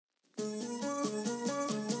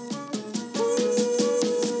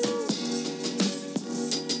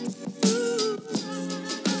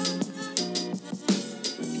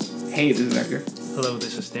Hey, this is Edgar. Hello,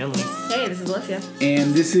 this is Stanley. Hey, this is Olivia.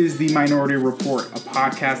 And this is The Minority Report, a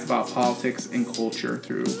podcast about politics and culture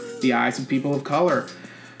through the eyes of people of color.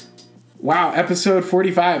 Wow, episode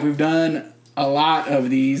 45. We've done a lot of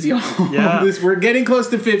these, y'all. Yeah. We're getting close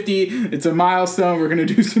to 50. It's a milestone. We're going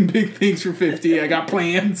to do some big things for 50. I got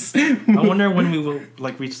plans. I wonder when we will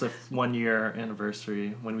reach the 1 year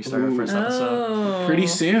anniversry when we start our first episode. Pretty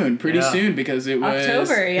soon, because it was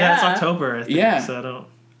October. Yeah, it's October. I think, Yeah. So I don't.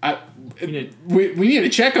 We need to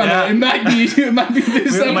check on that. It might be this It might be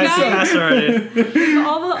episode. past already.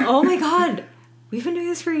 Oh my god. We've been doing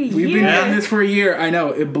this for a year. We've been doing this for a year. I know.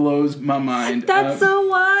 It blows my mind. That's so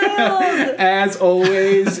wild. As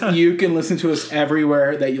always, you can listen to us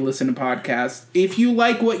everywhere that you listen to podcasts. If you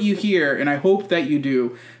like what you hear, and I hope that you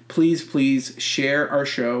do, please share our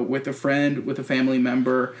show with a friend, with a family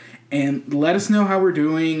member, and let us know how we're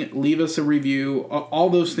doing. Leave us a review. All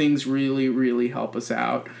those things really help us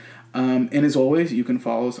out. And as always, you can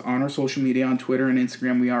follow us on our social media on Twitter and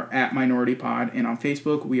Instagram. We are at Minority Pod. And on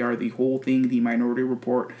Facebook, we are The Whole Thing, The Minority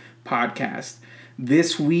Report podcast.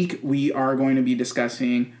 This week, we are going to be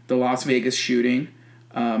discussing the Las Vegas shooting.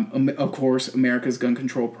 Of course, America's gun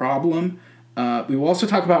control problem. We will also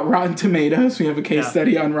talk about Rotten Tomatoes. We have a case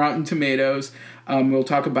study on Rotten Tomatoes. We'll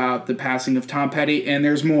talk about the passing of Tom Petty. And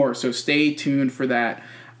there's more, so stay tuned for that.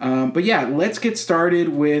 But yeah, let's get started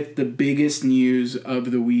with the biggest news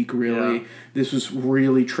of the week, really. Yeah. This was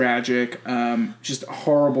really tragic. Just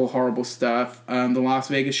horrible stuff. The Las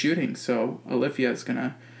Vegas shooting. So Olivia is going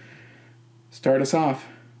to start us off.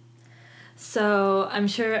 So I'm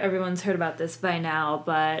sure everyone's heard about this by now,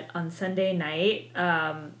 but on Sunday night,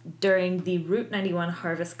 during the Route 91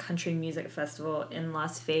 Harvest Country Music Festival in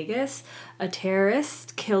Las Vegas, a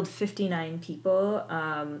terrorist killed 59 people,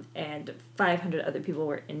 and 500 other people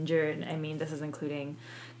were injured. I mean, this is including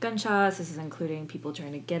gunshots, this is including people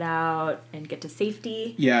trying to get out and get to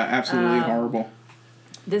safety. Yeah, absolutely horrible.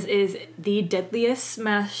 This is the deadliest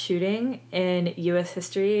mass shooting in U.S.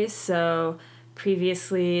 history, so...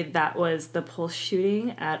 Previously, that was the Pulse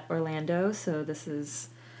shooting at Orlando, so this has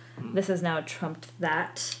now trumped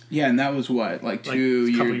that. Yeah, and that was what, like 2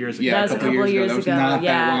 years? A couple years ago. Yeah, that was a couple years ago. Not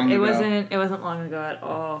that long ago. It wasn't long ago at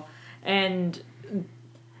all. And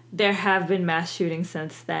there have been mass shootings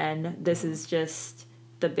since then. This is just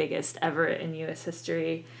the biggest ever in U.S.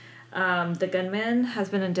 history. The gunman has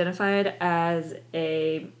been identified as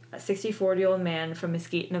a 64-year-old man from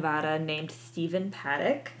Mesquite, Nevada, named Stephen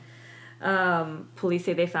Paddock. Police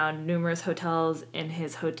say they found numerous firearms in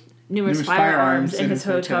his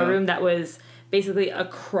hotel room that was basically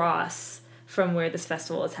across from where this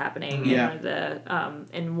festival is happening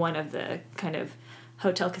in one of the kind of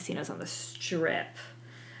hotel casinos on the Strip.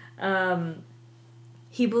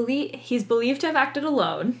 He's believed to have acted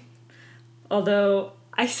alone, although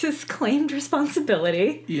ISIS claimed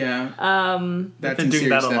responsibility. Yeah. That's been doing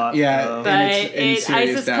that a lot. Yeah. But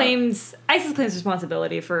ISIS claims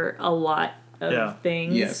responsibility for a lot of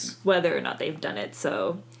things, whether or not they've done it.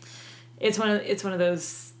 So it's one of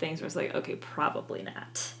those things where it's like, okay, probably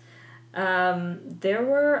not. There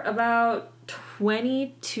were about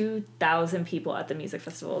 22,000 people at the music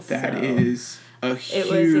festival. That is a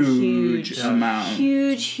huge amount.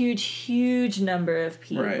 Huge number of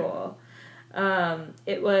people. Right.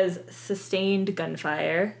 It was sustained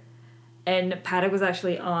gunfire, and Paddock was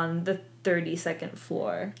actually on the 32nd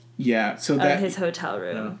floor. Yeah, so of his hotel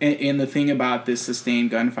room. And the thing about this sustained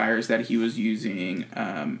gunfire is that he was using,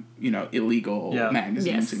 illegal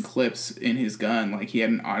magazines and clips in his gun. Like, he had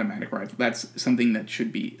an automatic rifle. That's something that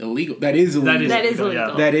should be illegal. That is illegal.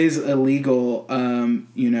 That is illegal.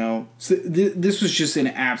 So this was just an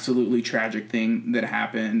absolutely tragic thing that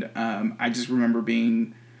happened. I just remember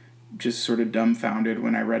being just sort of dumbfounded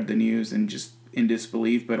when I read the news and just in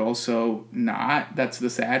disbelief, but also not. That's the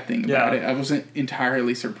sad thing about it. I wasn't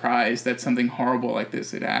entirely surprised that something horrible like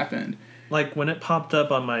this had happened. Like, when it popped up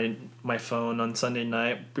on my phone on Sunday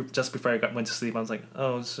night, just before I went to sleep, I was like,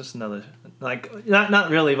 oh, it's just another... Like, not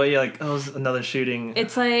really, but you're like, oh, it's another shooting.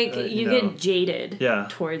 It's like, you get jaded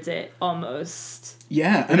towards it, almost.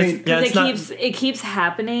 Yeah, I mean... It keeps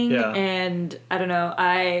happening, and I don't know,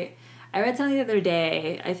 I read something the other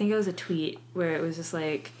day, I think it was a tweet, where it was just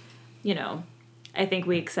like, I think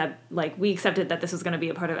we accepted that this was going to be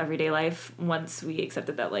a part of everyday life once we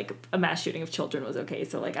accepted that, like, a mass shooting of children was okay.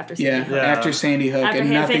 So, like, after Sandy Hook. After Sandy Hook, and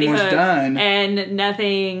nothing was done. And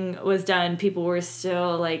nothing was done. People were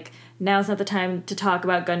still, like, now's not the time to talk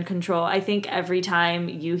about gun control. I think every time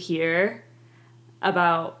you hear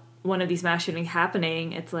about one of these mass shootings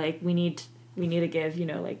happening, it's like, we need to give,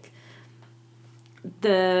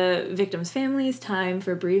 the victim's family's time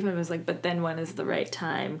for bereavement was like, but then when is the right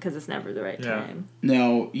time? Because it's never the right time.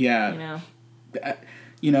 No, yeah.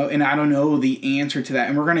 You know? And I don't know the answer to that.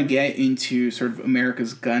 And we're going to get into sort of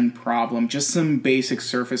America's gun problem, just some basic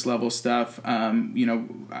surface level stuff.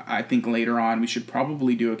 I think later on we should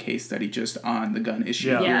probably do a case study just on the gun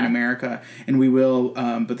issue here in America. And we will,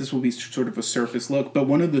 but this will be sort of a surface look. But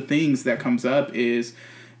one of the things that comes up is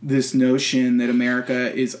this notion that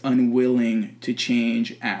America is unwilling to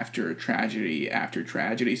change after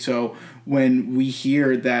tragedy. So when we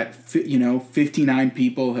hear that, 59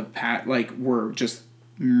 people were just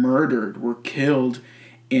murdered, were killed,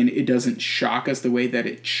 and it doesn't shock us the way that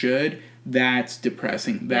it should, that's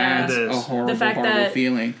depressing. That's a horrible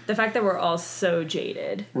feeling. The fact that we're all so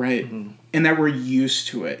jaded. Right. Mm-hmm. And that we're used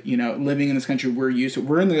to it. Living in this country, we're used to it.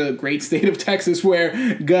 We're in the great state of Texas where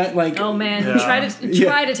oh man,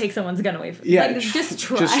 try to take someone's gun away from you. Yeah. Just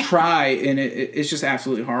try. Just try, and it's just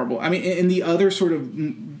absolutely horrible. I mean, and the other sort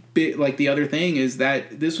of bit, the other thing is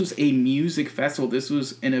that this was a music festival. This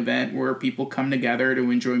was an event where people come together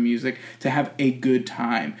to enjoy music, to have a good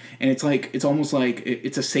time. And it's almost like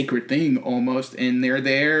it's a sacred thing almost, and they're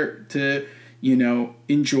there to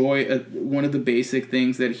enjoy one of the basic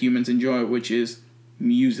things that humans enjoy, which is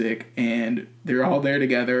music, and they're all there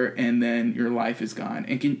together, and then your life is gone.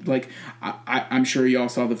 And I'm sure you all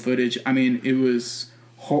saw the footage. I mean, it was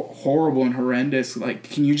horrible and horrendous.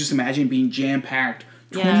 Can you just imagine being jam-packed,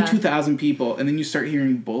 22,000 people, and then you start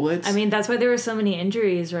hearing bullets? I mean, that's why there were so many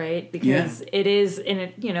injuries, right? Because it is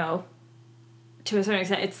to a certain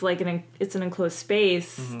extent, it's an enclosed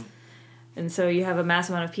space. Mm-hmm. And so you have a mass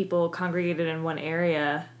amount of people congregated in one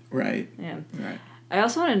area. Right. Yeah. Right. I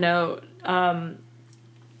also want to note,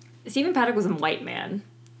 Stephen Paddock was a white man.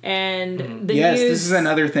 And the news... this is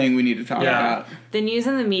another thing we need to talk about. The news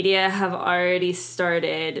and the media have already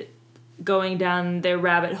started going down their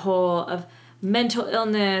rabbit hole of mental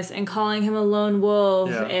illness and calling him a lone wolf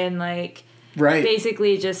and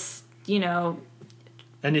basically just,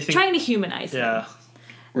 anything trying to humanize him. Yeah.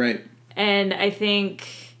 Right. And I think...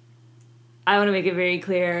 I want to make it very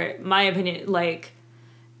clear, my opinion,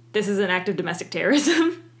 this is an act of domestic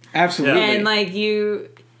terrorism. Absolutely. And, you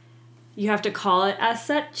have to call it as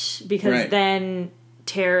such, because then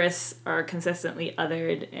terrorists are consistently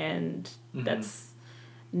othered, and that's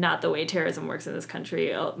not the way terrorism works in this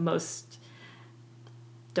country. Most,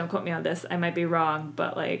 don't quote me on this, I might be wrong,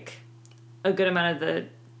 but, a good amount of the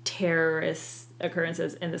terrorist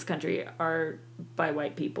occurrences in this country are by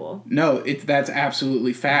white people. No, that's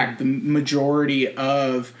absolutely fact. The majority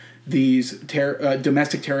of these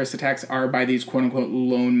domestic terrorist attacks are by these quote-unquote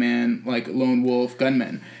lone wolf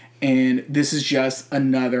gunmen. And this is just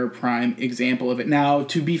another prime example of it. Now,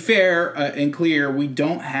 to be fair and clear, we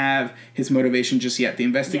don't have his motivation just yet. The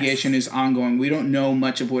investigation is ongoing. We don't know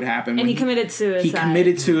much of what happened. And he committed suicide. He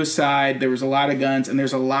committed suicide. There was a lot of guns, and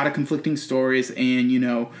there's a lot of conflicting stories. And,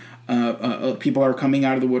 people are coming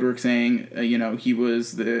out of the woodwork saying, he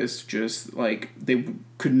was this, just they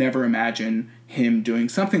could never imagine him doing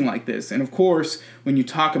something like this. And of course, when you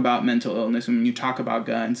talk about mental illness and when you talk about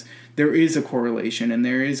guns, there is a correlation and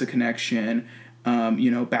there is a connection,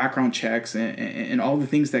 background checks and all the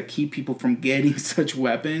things that keep people from getting such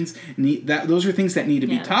weapons. Those are things that need to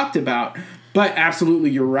be talked about. But absolutely,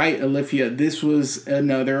 you're right, Olivia. This was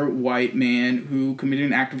another white man who committed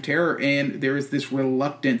an act of terror, and there is this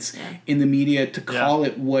reluctance in the media to call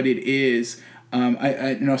it what it is.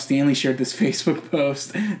 I know Stanley shared this Facebook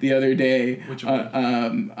post the other day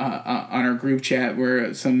on our group chat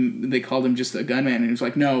where they called him just a gunman, and he was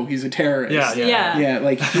like, "No, he's a terrorist."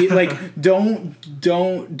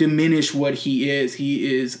 Don't diminish what he is.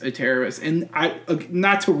 He is a terrorist, and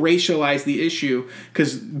not to racialize the issue,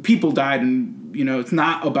 because people died, and it's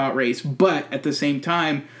not about race, but at the same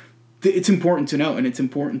time, it's important to know, and it's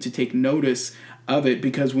important to take notice of it,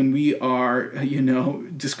 because when we are,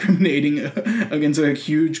 discriminating against a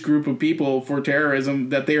huge group of people for terrorism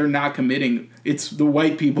that they are not committing, it's the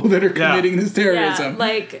white people that are committing this terrorism.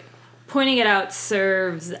 Yeah, pointing it out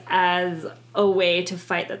serves as a way to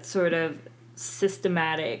fight that sort of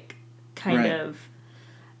systematic kind of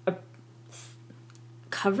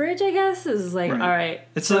coverage, I guess, is all right.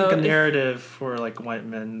 It's so a narrative for white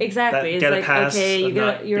men. Exactly. That it's okay,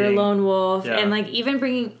 you're a lone wolf, and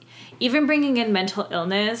even bringing in mental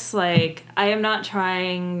illness. I am not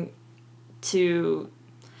trying to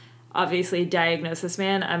obviously diagnose this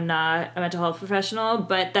man. I'm not a mental health professional,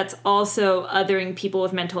 but that's also othering people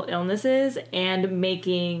with mental illnesses and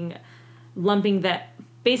lumping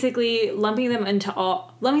them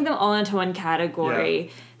all into one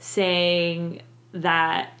category, saying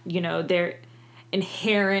that they're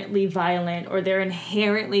inherently violent or they're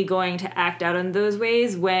inherently going to act out in those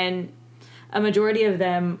ways when a majority of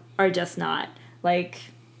them are just not. Like,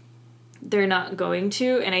 they're not going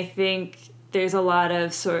to, and I think there's a lot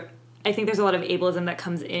of ableism that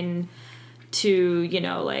comes in to,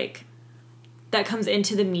 like, that comes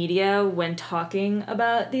into the media when talking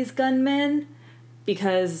about these gunmen,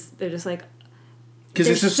 because they're just like, because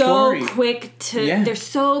it's a story. They're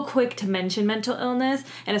so quick to mention mental illness,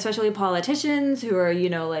 and especially politicians who are,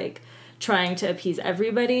 like, trying to appease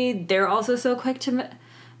everybody, they're also so quick to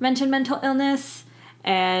mention mental illness,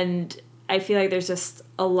 and I feel like there's just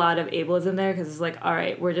a lot of ableism there, because it's like, all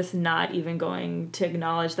right, we're just not even going to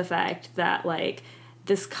acknowledge the fact that, like,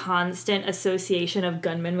 this constant association of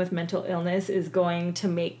gunmen with mental illness is going to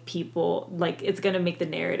make people, like, it's going to make the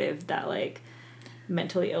narrative that, like,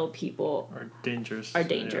 mentally ill people are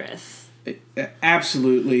dangerous.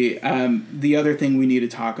 Absolutely. The other thing we need to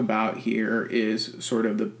talk about here is sort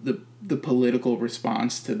of the political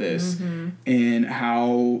response to this, and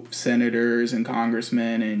how senators and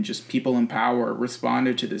congressmen and just people in power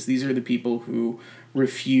responded to this. These are the people who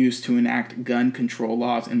refuse to enact gun control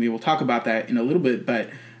laws, and we will talk about that in a little bit, but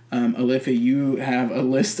Alifah, you have a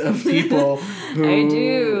list of people who... I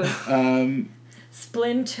do.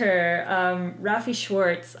 Splinter, Rafi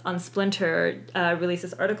Schwartz on Splinter released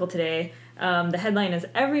this article today. The headline is,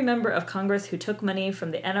 "Every member of Congress who took money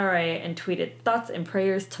from the NRA and tweeted thoughts and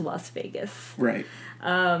prayers to Las Vegas." Right.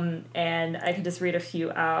 And I can just read a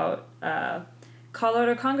few out.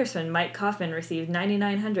 Colorado Congressman Mike Coffman received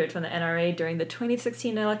 $9,900 from the NRA during the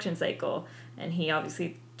 2016 election cycle. And he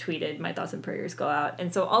obviously tweeted, "My thoughts and prayers go out."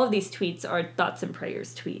 And so all of these tweets are thoughts and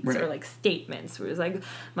prayers tweets, right, or like statements where it's like,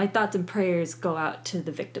 "My thoughts and prayers go out to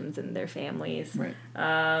the victims and their families." Right.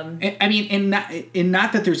 And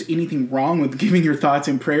not that there's anything wrong with giving your thoughts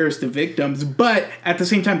and prayers to victims, but at the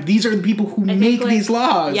same time, these are the people who make these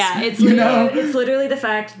laws. Yeah, it's literally the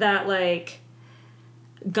fact that, like,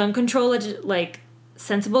 gun control,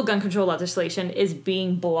 sensible gun control legislation is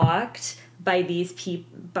being blocked by these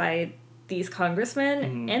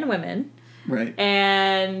congressmen and women. Right.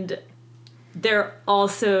 And they're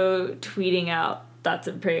also tweeting out thoughts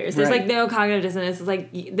and prayers. There's, like, no cognitive dissonance. It's like,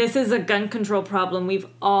 this is a gun control problem. We've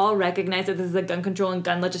all recognized that this is a gun control and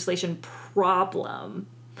gun legislation problem.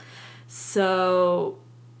 So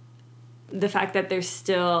the fact that there's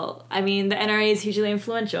still... I mean, the NRA is hugely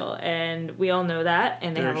influential, and we all know that,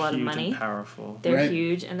 and they have a lot of money. They're huge and powerful. They're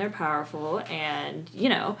huge, and they're powerful, and,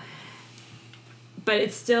 but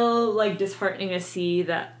it's still, like, disheartening to see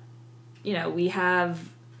that, we have,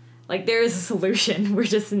 like, there is a solution. We're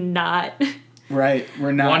just not... Right.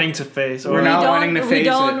 We're not... wanting to face... We're not wanting to face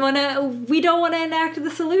it. We don't want to enact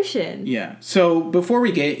the solution. Yeah. So before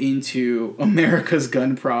we get into America's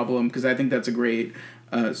gun problem, because I think that's a great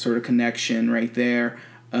sort of connection right there,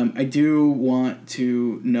 I do want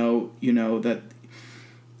to note, that...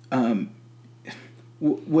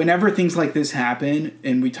 whenever things like this happen,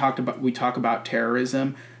 and we talk about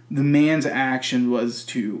terrorism, the man's action was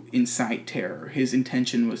to incite terror. His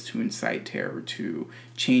intention was to incite terror, to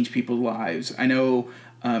change people's lives. I know,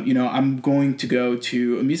 I'm going to go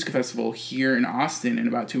to a music festival here in Austin in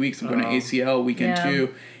about 2 weeks. I'm going to ACL weekend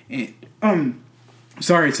too, and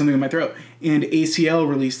sorry, something in my throat. And ACL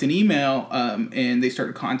released an email, and they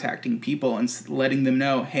started contacting people and letting them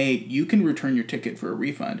know, hey, you can return your ticket for a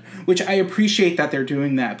refund, which I appreciate that they're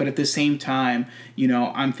doing that. But at the same time,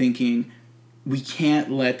 I'm thinking, we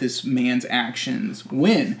can't let this man's actions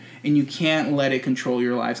win, and you can't let it control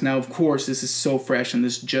your lives. Now, of course, this is so fresh, and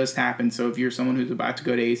this just happened. So if you're someone who's about to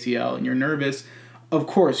go to ACL and you're nervous, of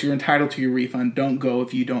course, you're entitled to your refund. Don't go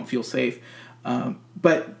if you don't feel safe.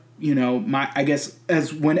 But I guess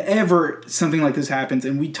as whenever something like this happens,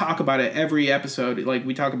 and we talk about it every episode, like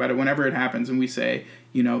we talk about it whenever it happens, and we say,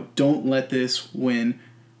 don't let this win,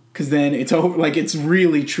 because then it's over. Like, it's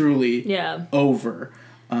really, truly over.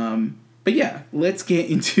 But yeah, let's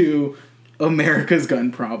get into America's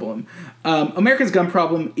gun problem. America's gun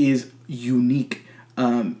problem is unique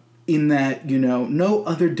in that, no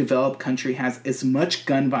other developed country has as much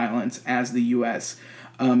gun violence as the U.S.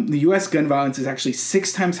 The U.S. gun violence is actually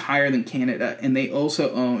 6 times higher than Canada, and they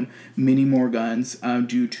also own many more guns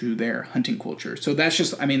due to their hunting culture. So that's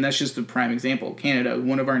just the prime example. Canada,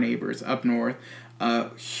 one of our neighbors up north,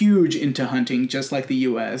 huge into hunting, just like the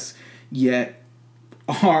U.S., yet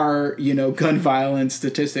our, gun violence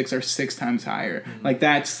statistics are 6 times higher. Mm-hmm. Like,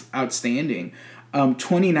 that's outstanding.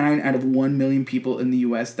 29 out of 1 million people in the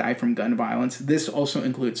U.S. die from gun violence. This also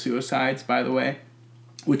includes suicides, by the way,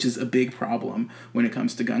 which is a big problem when it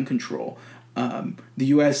comes to gun control. The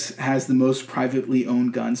U.S. has the most privately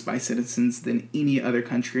owned guns by citizens than any other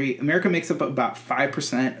country. America makes up about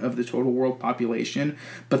 5% of the total world population,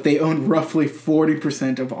 but they own roughly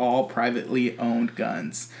 40% of all privately owned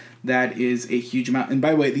guns. That is a huge amount. And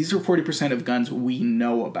by the way, these are 40% of guns we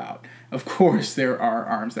know about. Of course, there are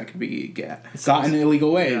arms that can be gotten in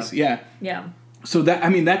illegal ways. Yeah. So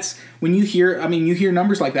that's when you hear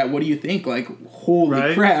numbers like that. What do you think? Like,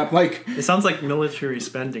 holy crap! Like, it sounds like military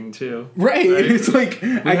spending too. Right. It's like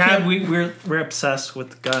we're obsessed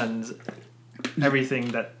with guns.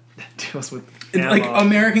 Everything that deals with ammo. Like,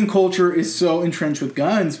 American culture is so entrenched with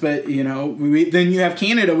guns, but then you have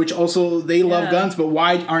Canada, which also they love guns, but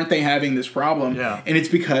why aren't they having this problem? Yeah. And it's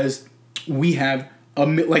because we have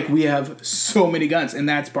so many guns, and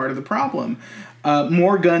that's part of the problem.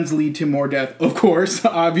 More guns lead to more death, of course.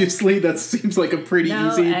 Obviously, that seems like a pretty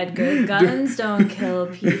easy. No, Edgar, guns don't kill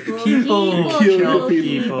people. People kill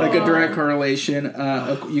people. Like a direct correlation.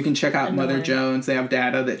 You can check out Mother Jones. They have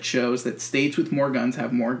data that shows that states with more guns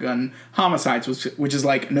have more gun homicides, which is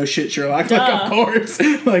like, no shit, Sherlock. Duh. Like, of course.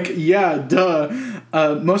 Like, yeah, duh.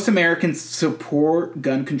 Most Americans support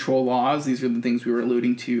gun control laws. These are the things we were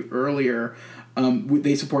alluding to earlier.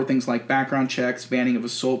 They support things like background checks, banning of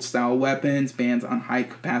assault-style weapons, bans on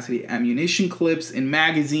high-capacity ammunition clips in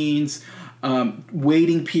magazines,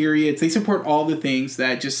 waiting periods. They support all the things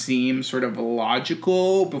that just seem sort of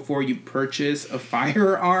logical before you purchase a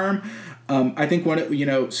firearm. I think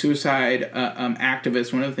suicide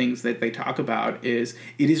activists, one of the things that they talk about is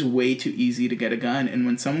it is way too easy to get a gun. And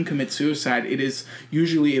when someone commits suicide, it is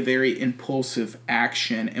usually a very impulsive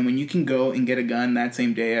action. And when you can go and get a gun that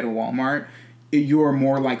same day at a Walmart, you are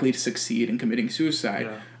more likely to succeed in committing suicide.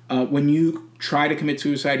 Yeah. When you try to commit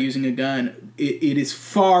suicide using a gun, it is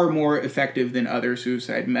far more effective than other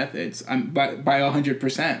suicide methods. By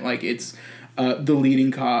 100%. Like, it's the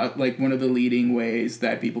leading cause, like one of the leading ways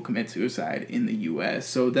that people commit suicide in the U.S.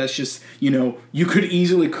 So that's just, you could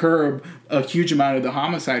easily curb a huge amount of the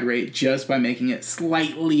homicide rate just by making it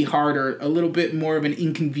slightly harder, a little bit more of an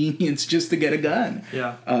inconvenience just to get a gun.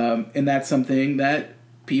 Yeah. And that's something that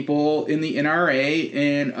people in the NRA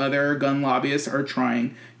and other gun lobbyists are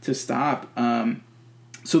trying to stop.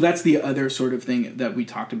 So that's the other sort of thing that we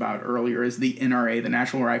talked about earlier is the NRA, the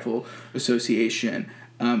National Rifle Association.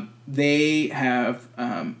 They have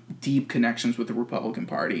deep connections with the Republican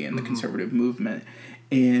Party and the conservative movement.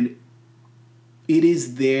 And it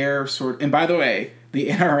is their and by the way, the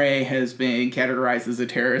NRA has been categorized as a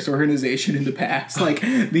terrorist organization in the past. Like,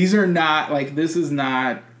 this is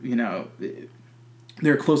not,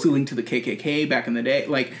 they're closely linked to the KKK back in the day.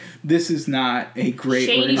 Like, this is not a great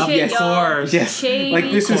shady shit, of course. Yes. Shady. Like,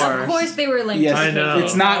 this is, of course they were linked. yes, to I know.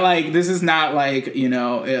 It's not like this is not like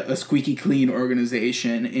a squeaky clean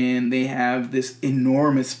organization, and they have this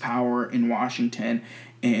enormous power in Washington.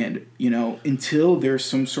 And until there's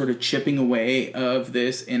some sort of chipping away of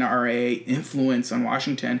this NRA influence on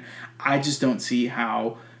Washington, I just don't see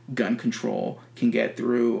how gun control can get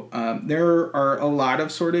through. There are a lot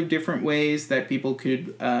of sort of different ways that people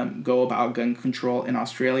could go about gun control. In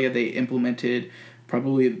Australia, they implemented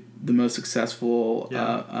probably the most successful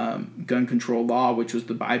gun control law, which was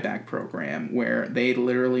the buyback program, where they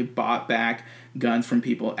literally bought back guns from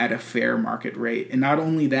people at a fair market rate. And not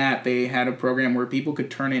only that, they had a program where people could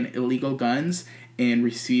turn in illegal guns and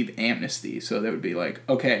receive amnesty. So they would be like,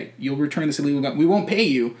 okay, you'll return this illegal gun. We won't pay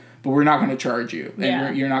you, but we're not going to charge you,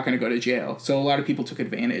 and you're not going to go to jail. So a lot of people took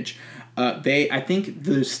advantage. I think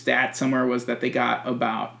the stat somewhere was that they got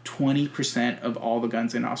about 20% of all the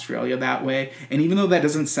guns in Australia that way. And even though that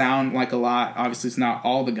doesn't sound like a lot, obviously it's not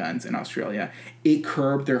all the guns in Australia, it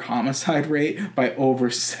curbed their homicide rate by over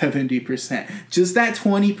 70%. Just that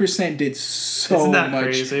 20% did so Isn't that much.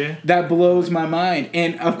 Crazy? That blows my mind.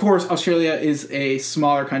 And of course, Australia is a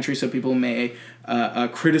smaller country, so people may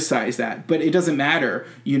criticize that, but it doesn't matter.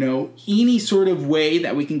 Any sort of way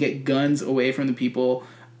that we can get guns away from the people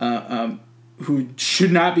who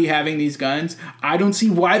should not be having these guns, I don't see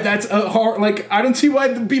why that's I don't see why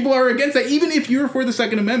the people are against that. Even if you're for the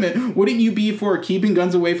Second Amendment, wouldn't you be for keeping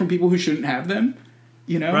guns away from people who shouldn't have them?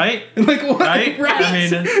 Right? Like, what? Right? Right? I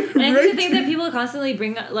mean, And I think the thing that people constantly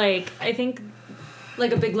bring up, I think,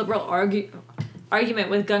 a big liberal argument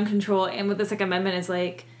with gun control and with the Second Amendment is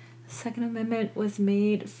Second Amendment was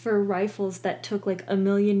made for rifles that took 1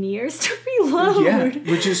 million years to reload. Yeah,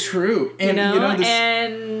 which is true. And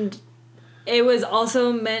and it was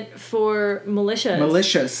also meant for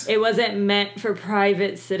militias. It wasn't meant for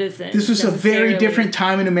private citizens. This was a very different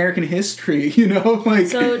time in American history,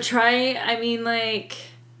 So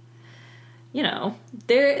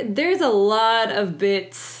there's a lot of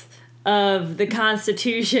bits of the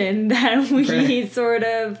Constitution that we Right. sort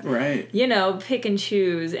of, Right. you know, pick and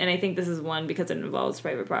choose. And I think this is one because it involves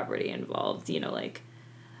private property, involves, you know, like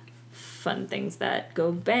fun things that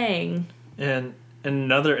go bang. And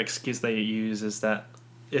another excuse they use is that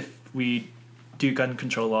if we do gun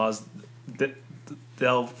control laws,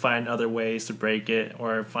 they'll find other ways to break it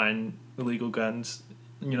or find illegal guns.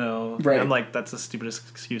 You know, Right. I'm like, that's the stupidest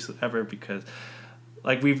excuse ever because,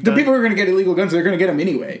 like, The people who are going to get illegal guns, they're going to get them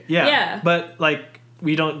anyway. Yeah. But, like,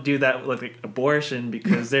 we don't do that with, like, abortion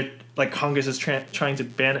because they're, like, Congress is trying to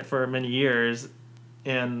ban it for many years.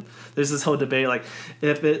 And there's this whole debate, like,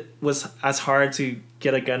 if it was as hard to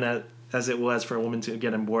get a gun as it was for a woman to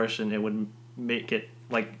get an abortion, it would make it,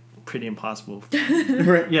 like, pretty impossible.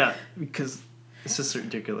 Right. Yeah, because it's just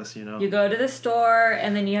ridiculous, you know? You go to the store,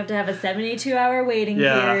 and then you have to have a 72-hour waiting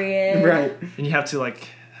period. Right. And you have to, like,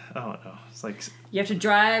 I don't know. It's like... You have to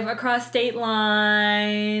drive across state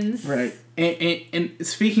lines. Right. And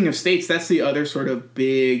speaking of states, that's the other sort of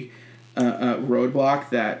big roadblock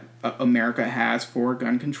that America has for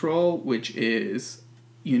gun control, which is,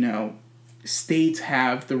 you know, states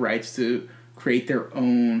have the rights to create their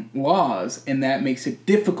own laws, and that makes it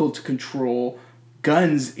difficult to control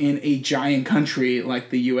guns in a giant country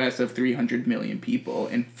like the U.S. of 300 million people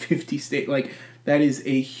and 50 states. Like, that is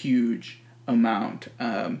a huge amount.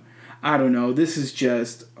 I don't know. This is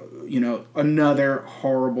just, you know, another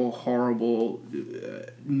horrible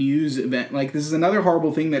news event. Like, this is another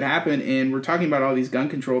horrible thing that happened, and we're talking about all these gun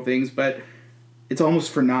control things, but it's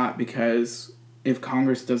almost for naught because if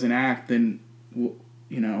Congress doesn't act, then, you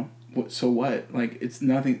know, so what? Like, it's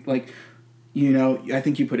nothing. Like, you know, I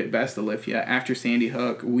think you put it best, Olivia. After Sandy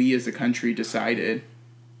Hook, we as a country decided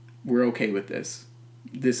we're okay with this.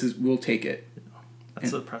 We'll take it. That's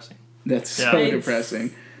depressing. That's so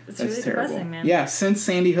depressing. It's That's really terrible. depressing, man. Yeah, since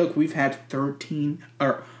Sandy Hook, we've had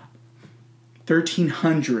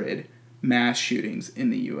 1,300 mass shootings in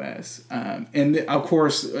the U.S. And of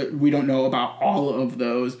course, we don't know about all of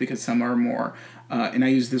those because some are more, and I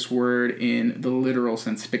use this word in the literal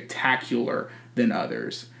sense, spectacular than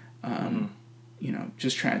others. You know,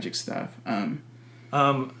 just tragic stuff.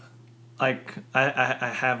 Like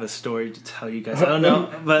I have a story to tell you guys. I don't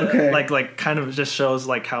know, but Okay. like kind of just shows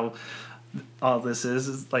like how all this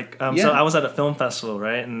is like. Yeah. So I was at a film festival,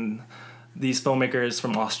 right, and these filmmakers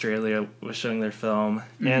from Australia were showing their film,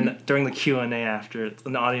 and during the Q&A after,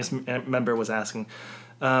 an audience member was asking.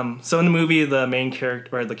 So in the movie, the main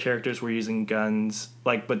character or the characters were using guns,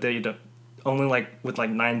 like, but they don't, only like with like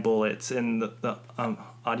 9 bullets, and the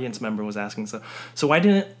audience member was asking, so why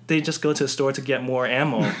didn't they just go to a store to get more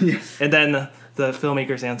ammo? Yes. And then the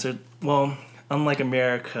filmmakers answered, well, unlike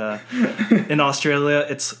America, in Australia,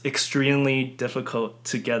 it's extremely difficult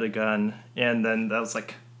to get a gun. And then that was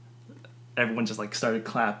like, everyone just like started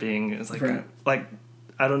clapping. It's like, Right. like,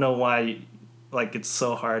 I don't know why, like, it's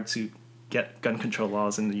so hard to get gun control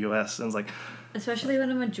laws in the U.S. And it's like, Especially when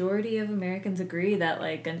a majority of Americans agree that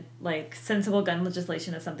like sensible gun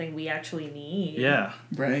legislation is something we actually need. yeah.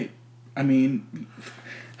 Right. I mean,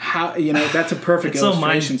 how, you know, that's a perfect It's so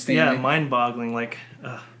illustration, Stanley. mind-boggling. Like,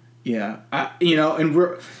 Yeah, you know, and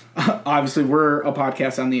we're obviously we're a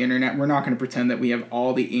podcast on the internet. We're not going to pretend that we have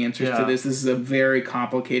all the answers to Yeah. this. This is a very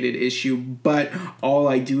complicated issue, but all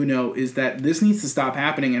I do know is that this needs to stop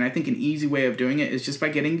happening. And I think an easy way of doing it is just by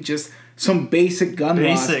getting just some basic gun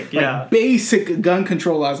laws, basic gun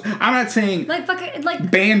control laws. I'm not saying Like fucking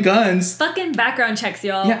like ban guns. fucking background checks,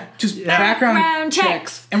 y'all. Yeah, just background Background checks.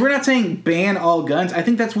 checks. And we're not saying ban all guns. I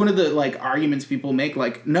think that's one of the like arguments people make.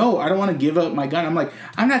 Like, no, I don't want to give up my gun. I'm like,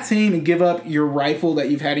 I'm not saying to give up your rifle that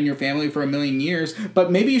you've had in your family for 1,000,000 years,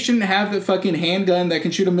 but maybe you shouldn't have the fucking handgun that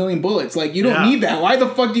can shoot 1,000,000 bullets. Like, you don't need that. Why the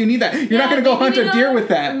fuck do you need that? You're not going to go hunt a deer with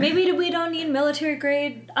that. Maybe we don't need military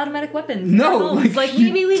grade automatic weapons. No, in our homes. like,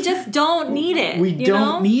 maybe we just don't need it. We you don't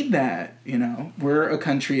know? need that, you know. We're a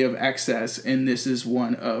country of excess, and this is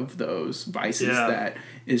one of those vices that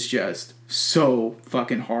is just so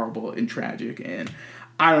fucking horrible and tragic, and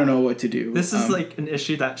I don't know what to do. this is like an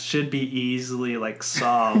issue that should be easily like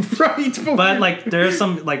solved. right, But like there are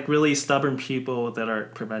some like really stubborn people that are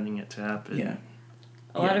preventing it to happen. yeah.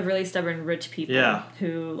 A lot of really stubborn rich people Yeah.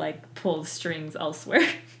 who like pull strings elsewhere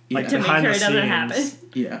Like, to make behind sure the it doesn't happen. scenes.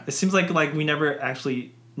 Yeah. It seems like we never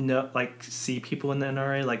actually see people in the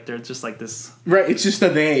NRA. Like they're just like this, Right, it's just a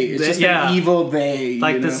they. It's just an evil they.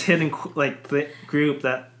 like you this know? hidden group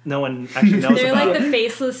that no one actually knows They're about. like the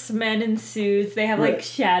faceless men in suits. They have like Right.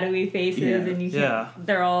 shadowy faces, Yeah. and you can't,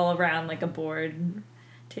 they're all around like a boardroom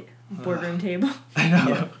table. I know.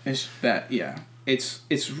 Yeah, it's that. Yeah, it's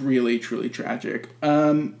really truly tragic.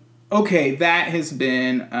 okay, that has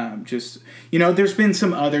been just, there's been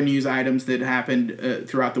some other news items that happened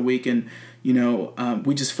throughout the week, and,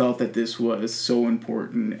 we just felt that this was so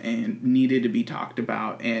important and needed to be talked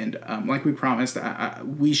about. And like we promised,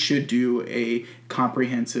 we should do a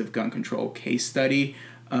comprehensive gun control case study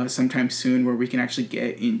sometime soon where we can actually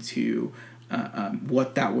get into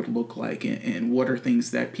what that would look like and what are things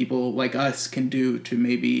that people like us can do to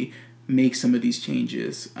maybe make some of these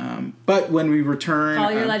changes. But when we return...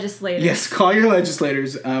 Call your legislators. Yes, call your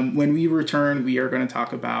legislators. When we return, we are going to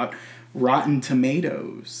talk about Rotten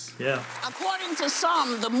Tomatoes. Yeah. According to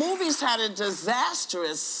some, the movies had a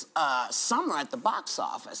disastrous summer at the box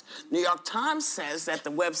office. New York Times says that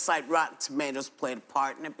the website Rotten Tomatoes played a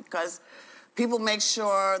part in it because people make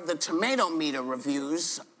sure the tomato meter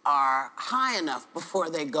reviews are high enough before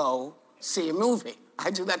they go see a movie. I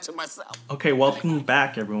do that to myself. Okay, welcome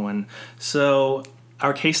back, everyone. So,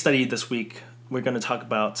 our case study this week, we're going to talk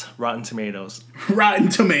about Rotten Tomatoes. Rotten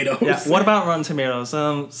Tomatoes. Yeah, what about Rotten Tomatoes?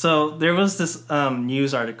 So, there was this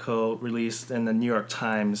news article released in the New York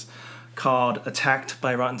Times called Attacked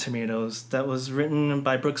by Rotten Tomatoes that was written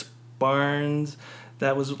by Brooks Barnes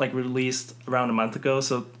that was, released around a month ago.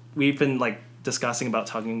 So, we've been,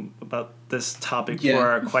 talking about this topic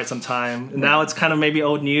for quite some time. Right. Now it's kind of maybe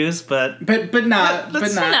old news, but not.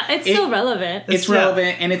 It's still relevant. It's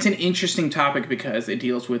relevant, and it's an interesting topic because it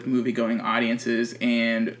deals with movie-going audiences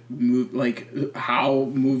and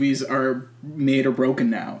how movies are made or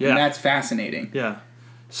broken now. Yeah. And that's fascinating. Yeah.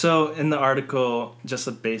 So in the article, just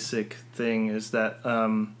a basic thing is that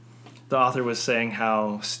the author was saying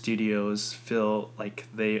how studios feel like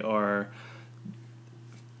they are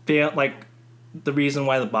the reason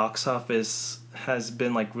why the box office has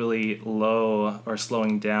been really low or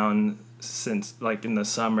slowing down since in the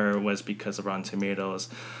summer was because of Rotten Tomatoes.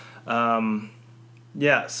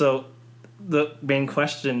 So the main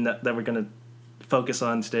question that we're going to focus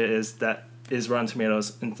on today is Rotten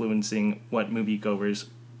Tomatoes influencing what moviegoers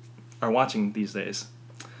are watching these days?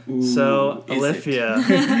 Ooh, so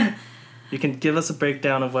Olivia, you can give us a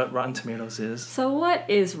breakdown of what Rotten Tomatoes is. So what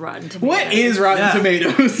is Rotten Tomatoes? What is Rotten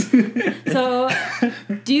Tomatoes? So,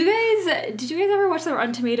 did you guys ever watch the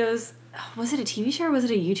Rotten Tomatoes? Was it a TV show or was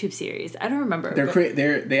it a YouTube series? I don't remember.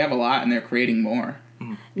 They have a lot and they're creating more.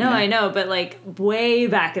 No, I know, but way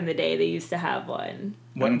back in the day, they used to have one.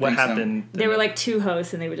 What happened? So. They were two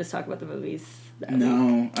hosts and they would just talk about the movies.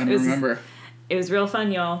 No, I don't remember. It was real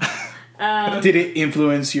fun, y'all. Did it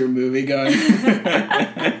influence your movie going?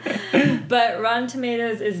 But Rotten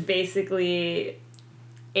Tomatoes is basically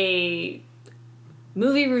a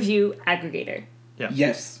movie review aggregator. Yeah.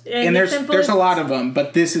 Yes. And there's a lot of them,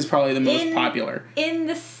 but this is probably the most popular. In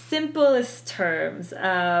the simplest terms,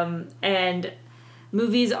 and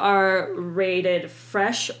movies are rated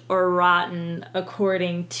fresh or rotten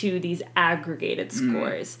according to these aggregated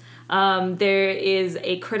scores. There is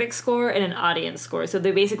a critic score and an audience score. So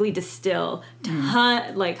they basically distill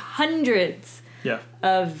hundreds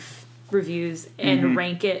of reviews and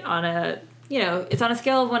rank it on it's on a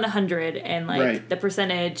scale of 1 to 100 and the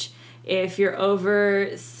percentage. If you're over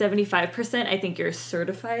 75%, I think you're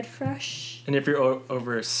certified fresh. And if you're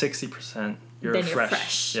over 60%, you're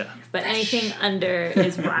fresh. Yeah. But anything under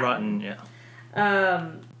is rotten. Rotten, yeah.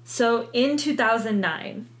 So in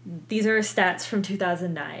 2009, these are stats from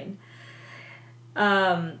 2009.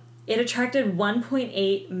 It attracted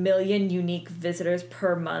 1.8 million unique visitors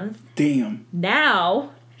per month. Damn.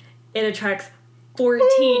 Now, it attracts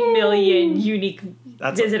 14 million unique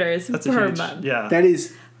visitors per month. Yeah. That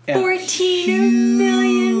is 14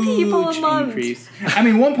 million people a month. Increase. I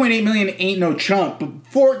mean, 1.8 million ain't no chump, but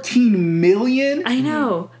 14 million? I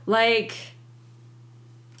know.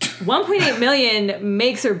 1.8 million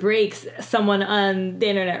makes or breaks someone on the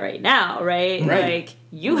internet right now, right? Right.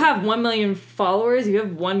 You have 1 million followers, you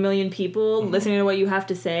have 1 million people listening to what you have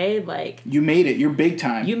to say, you made it, you're big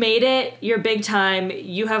time. You made it, you're big time,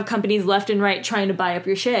 you have companies left and right trying to buy up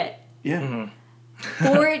your shit. Yeah. Mm-hmm.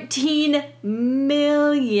 14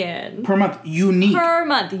 million. Per month, unique.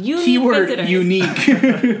 Unique Keyword visitors. Unique.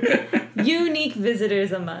 Unique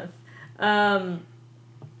visitors a month.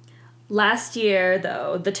 Last year,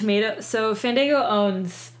 though, so Fandango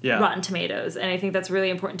owns Rotten Tomatoes, and I think that's really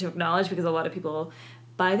important to acknowledge because a lot of people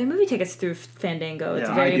buy their movie tickets through Fandango.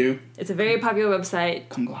 I do. It's a very popular website.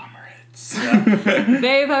 Conglomerates. Yeah.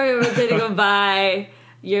 Very popular website to go buy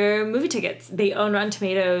your movie tickets. They own Rotten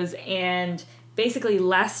Tomatoes, and basically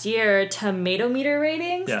last year, tomato meter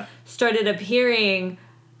ratings started appearing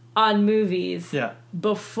on movies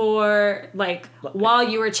before, while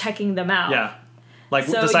you were checking them out. Yeah. Like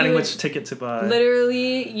So deciding you would- which ticket to buy.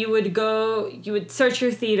 Literally, you would search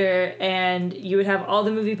your theater and you would have all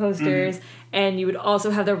the movie posters and you would also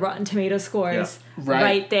have the Rotten Tomato scores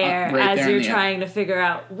right there right as there in you're the trying to figure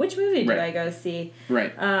out which movie do Right. I go see.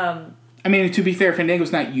 Right. I mean, to be fair,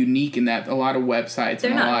 Fandango's not unique in that a lot of websites and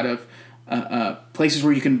They're a not. lot of places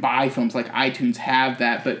where you can buy films like iTunes have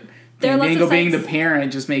that, but There are lots Fandango of being the sites-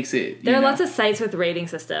 parent just makes it. There are lots of sites with rating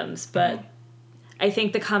systems, but I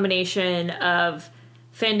think the combination of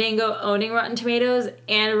Fandango owning Rotten Tomatoes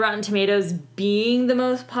and Rotten Tomatoes being the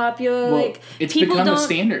most popular, Well, like it's people become the don't-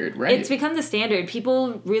 standard, right? It's become the standard.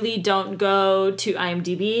 People really don't go to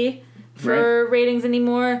IMDb for ratings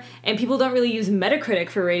anymore, and people don't really use Metacritic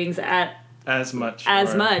for ratings as much.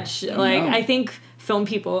 as or- much. Like, No. I think film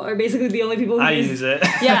people are basically the only people who I use it.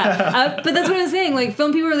 yeah, but that's what I'm saying. Like,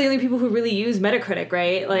 film people are the only people who really use Metacritic,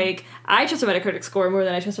 right? Like, I trust a Metacritic score more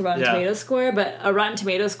than I trust a Rotten Yeah. Tomatoes score, but a Rotten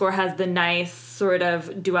Tomatoes score has the nice sort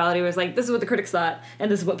of duality where it's like, this is what the critics thought,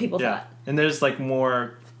 and this is what people Yeah, thought. and there's like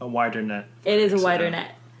a wider net. It is a So- wider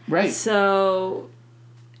net. right. So,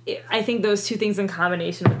 I think those two things in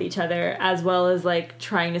combination with each other, as well as like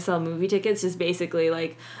trying to sell movie tickets, is basically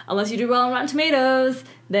like, unless you do well on Rotten Tomatoes,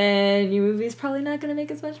 then your movie's probably not going to make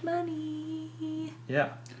as much money. Yeah,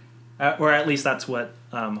 or at least that's what.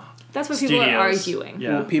 That's what people are Studios. arguing.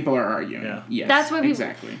 Yeah. Well, people are arguing. Yeah. Yes, That's what people-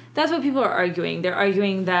 exactly. That's what people are arguing. They're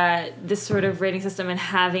arguing that this sort of rating system and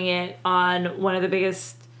having it on one of the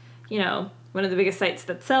biggest sites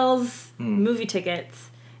that sells movie tickets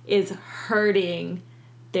is hurting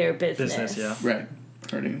their business. Yeah. Right.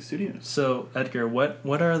 Hurting the studios. So Edgar, what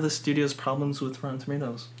are the studio's problems with Rotten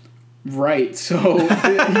Tomatoes? Right. So, you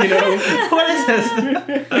know. What is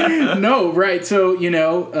this? No, right. So, you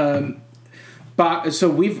know, so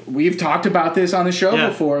we've talked about this on the show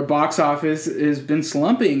before. Box office has been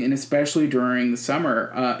slumping, and especially during the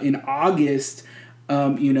summer. In August,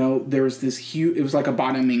 you know, there was this huge. It was like a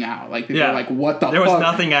bottoming out. Like people were like, "What the?" There fuck? was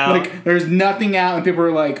nothing out. Like there's nothing out, and people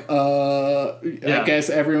were like, I guess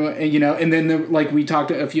everyone, and, you know, and then like we talked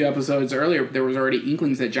a few episodes earlier, there was already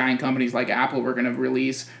inklings that giant companies like Apple were going to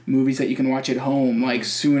release movies that you can watch at home, like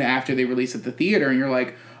soon after they release at the theater, and you're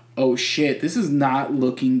like, oh shit, this is not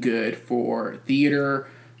looking good for theaters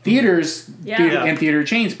and theater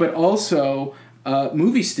chains, but also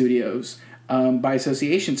movie studios by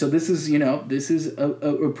association. So this is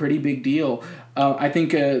a pretty big deal. I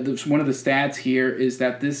think one of the stats here is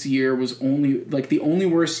that this year was only like the only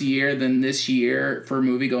worse year than this year for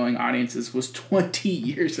movie going audiences was 20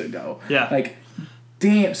 years ago. Yeah. Like,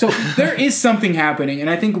 damn. So there is something happening, and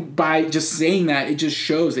I think by just saying that, it just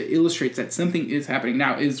shows, it illustrates that something is happening.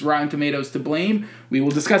 Now, is Rotten Tomatoes to blame? We will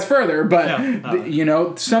discuss further, but you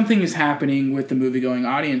know, something is happening with the movie-going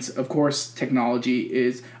audience. Of course, technology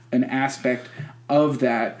is an aspect of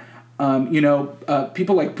that. You know,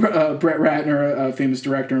 people like Brett Ratner, a famous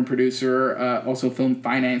director and producer, also film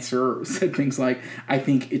financer, said things like, I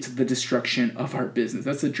think it's the destruction of our business.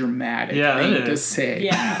 That's a dramatic thing to say.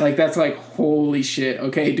 Yeah. Like, that's like, holy shit.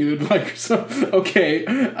 Okay, dude. Like, so, okay.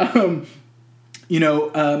 You know,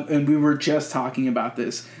 and we were just talking about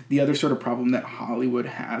this. The other sort of problem that Hollywood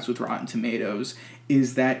has with Rotten Tomatoes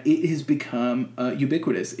is that it has become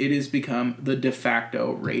ubiquitous. It has become the de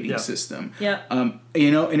facto rating system. Yeah.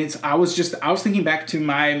 You know, and I was thinking back to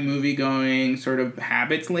my movie going sort of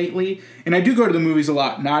habits lately, and I do go to the movies a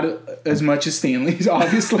lot, not as much as Stanley's,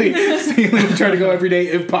 obviously. Stanley will try to go every day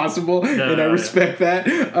if possible, and I respect that.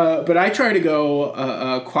 But I try to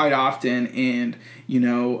go quite often, and you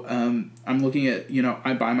know, I'm looking at, you know,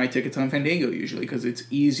 I buy my tickets on Fandango usually because it's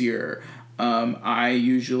easier. I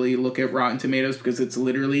usually look at Rotten Tomatoes because it's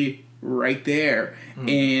literally right there.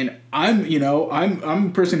 And I'm a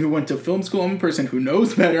person who went to film school. I'm a person who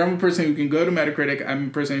knows better. I'm a person who can go to Metacritic. I'm a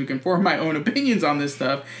person who can form my own opinions on this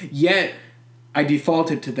stuff. Yet I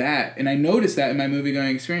defaulted to that. And I noticed that in my movie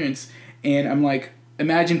going experience. And I'm like,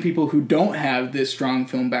 imagine people who don't have this strong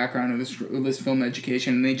film background or this film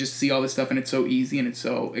education, and they just see all this stuff and it's so easy and it's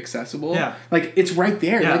so accessible. Yeah. Like, it's right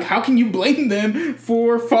there. Yeah. Like, how can you blame them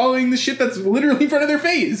for following the shit that's literally in front of their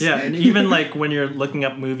face? Yeah, and even like when you're looking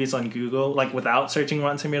up movies on Google, like without searching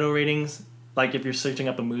Rotten Tomato ratings, like if you're searching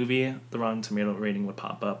up a movie, the Rotten Tomato rating would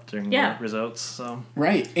pop up during the results. So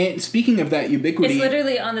Right. And speaking of that ubiquity... It's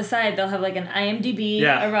literally on the side. They'll have like an IMDb,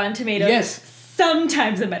 a Rotten Tomatoes, Yes.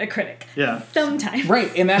 sometimes a Metacritic. Yeah. Sometimes.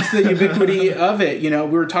 Right, and that's the ubiquity of it. You know,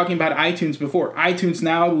 we were talking about iTunes before. iTunes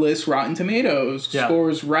now lists Rotten Tomatoes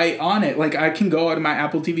scores right on it. Like, I can go out of my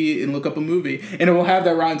Apple TV and look up a movie, and it will have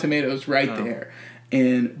that Rotten Tomatoes right there.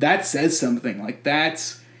 And that says something. Like,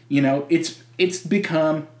 that's, you know, it's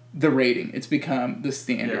become the rating. It's become the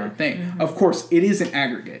standard thing. Of course, it is an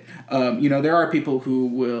aggregate. There are people who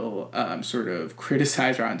will sort of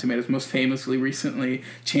criticize Rotten Tomatoes. Most famously, recently,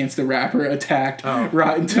 Chance the Rapper attacked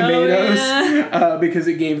Rotten Tomatoes because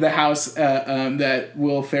it gave the house that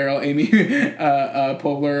Will Ferrell, Amy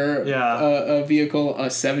Poehler vehicle a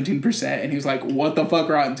 17%, and he was like, "What the fuck,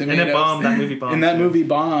 Rotten Tomatoes?" And it bombed. That movie bombed. And that movie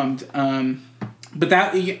bombed. But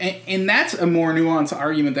that's a more nuanced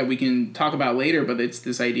argument that we can talk about later, but it's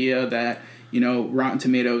this idea that, Rotten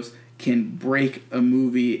Tomatoes can break a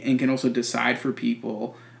movie and can also decide for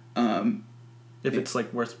people if it's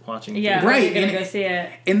like worth watching. Yeah, right. You're gonna go see it.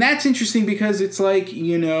 And that's interesting because it's like,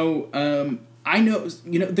 I know,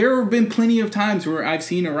 there have been plenty of times where I've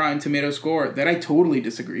seen a Rotten Tomato score that I totally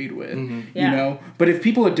disagreed with, but if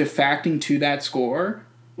people are defacting to that score,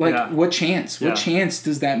 what chance? What chance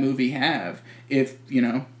does that movie have if,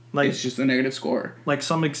 it's just a negative score? Like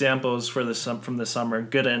some examples from the summer,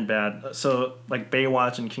 good and bad. So like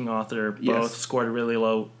Baywatch and King Arthur both scored really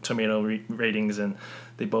low tomato ratings, and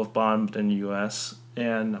they both bombed in the U.S.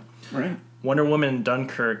 And Wonder Woman and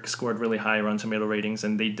Dunkirk scored really high Rotten Tomato ratings,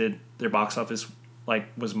 and their box office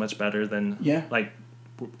was much better than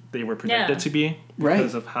they were predicted to be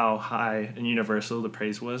because of how high and universal the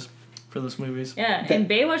praise was for those movies. Yeah, and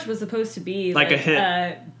Baywatch was supposed to be like a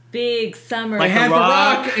hit. Big summer. It had The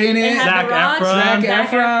Rock in it. Zac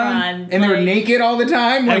Efron. And they were naked all the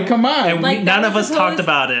time. Like, come on. And none of us talked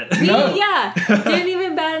about it. No. Yeah. Didn't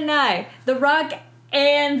even bat an eye. The Rock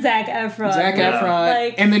and Zac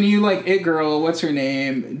Efron. And then you It Girl, what's her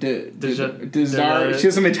name? Desire. She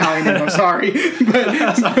has some Italian name, I'm sorry. But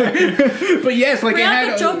yes,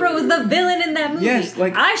 Priyanka Chopra was the villain in that movie. Yes,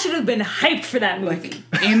 I should have been hyped for that movie.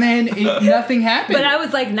 And then nothing happened. But I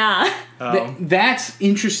was like, nah. That's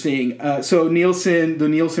interesting. So the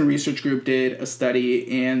Nielsen Research Group did a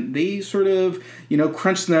study, and they sort of,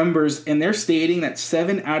 crunched numbers, and they're stating that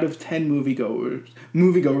 7 out of 10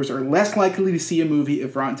 moviegoers are less likely to see a movie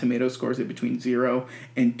if Rotten Tomatoes scores it between 0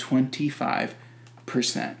 and 25%.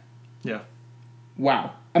 Yeah.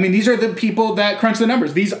 Wow. I mean, these are the people that crunch the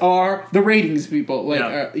numbers. These are the ratings people.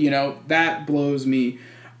 That blows me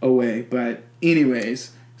away. But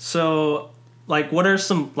anyways. So, what are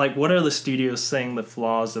the studios saying the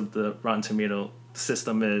flaws of the Rotten Tomato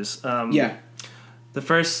system is? The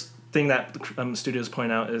first thing that studios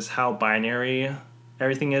point out is how binary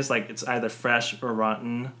everything is. It's either fresh or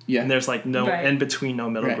rotten. Yeah. And there's no in between, no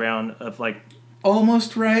middle ground of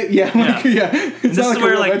almost right. Yeah. It's not like a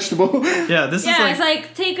real vegetable. Yeah. This is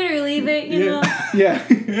it's take it or leave it, you know? Yeah.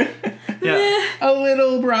 Yeah. A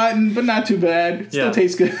little rotten, but not too bad. Still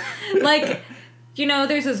tastes good.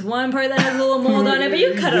 There's this one part that has a little mold on it, but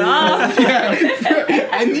you cut it off.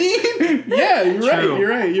 I mean,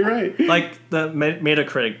 you're right. The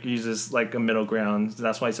Metacritic uses a middle ground.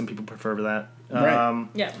 That's why some people prefer that.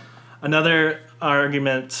 Another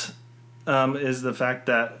argument is the fact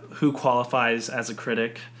that who qualifies as a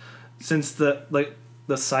critic, since the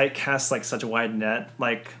site casts such a wide net.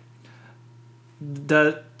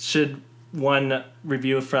 Should one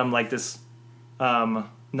review from this non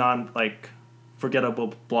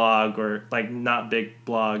forgettable blog or not big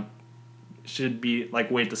blog should be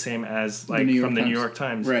weight the same as from the New York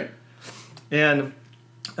Times, right? And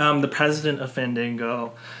the president of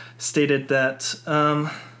Fandango stated that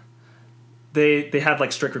they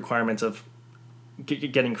have strict requirements of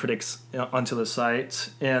getting critics onto the site,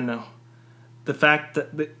 and the fact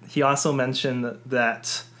that he also mentioned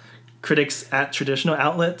that critics at traditional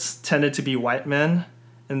outlets tended to be white men,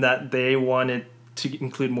 and that they wanted to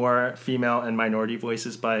include more female and minority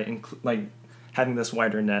voices by having this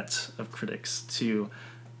wider net of critics to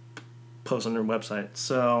post on their website.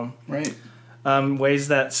 So ways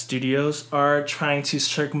that studios are trying to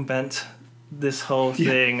circumvent this whole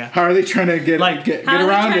thing. How are they trying to get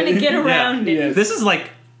around it? Yes. This is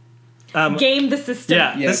game the system.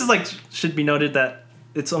 Yeah, this is should be noted that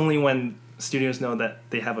it's only when studios know that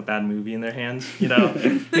they have a bad movie in their hands,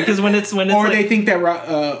 because when it's or they think that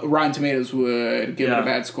Rotten Tomatoes would give it a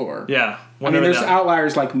bad score. Yeah, I mean, there's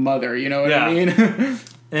outliers like Mother. You know what I mean?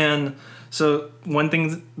 And so one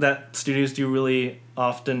thing that studios do really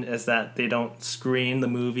often is that they don't screen the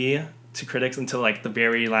movie to critics until the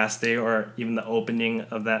very last day or even the opening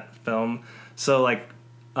of that film. So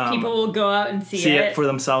people will go out and see it for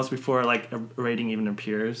themselves before a rating even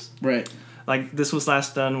appears. Right. This was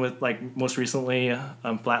last done with most recently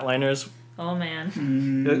Flatliners. Oh man.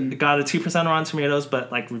 It got a 2% on Rotten Tomatoes,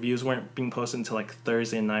 but reviews weren't being posted until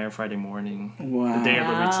Thursday night or Friday morning. Wow. The day of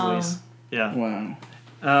the release. Yeah. Wow.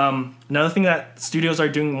 Another thing that studios are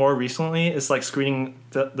doing more recently is screening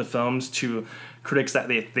the films to critics that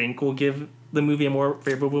they think will give the movie a more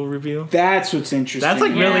favorable review. That's what's interesting. That's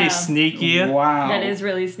like really Yeah. sneaky. Wow. That is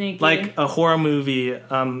really sneaky. Like a horror movie.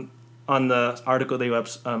 On the article they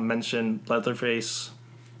mentioned Leatherface.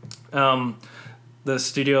 The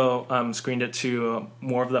studio screened it to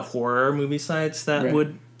more of the horror movie sites that Right.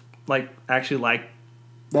 would like actually like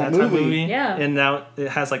That that type of movie. movie. Yeah. And now it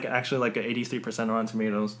has like actually like an 83% on Rotten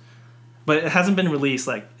Tomatoes. But it hasn't been released.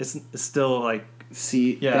 Like it's still like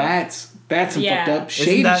See, Yeah. that's some Yeah. fucked up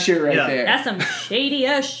shady that- shit right yeah. there. that's some shady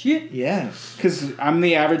ass shit. Yeah, because I'm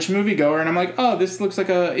the average moviegoer, and I'm like, oh, this looks like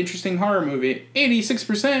a interesting horror movie.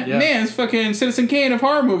 86%, Yeah. man, it's fucking Citizen Kane of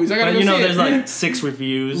horror movies. I gotta but go you know see there's it. like 6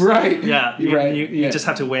 reviews. Right. Yeah. Right, You yeah. just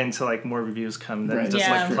have to wait until like more reviews come. Then Right. it just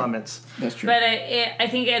Yeah. like plummets. That's true. But I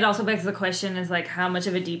think it also begs the question is like how much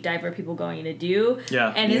of a deep dive are people going to do?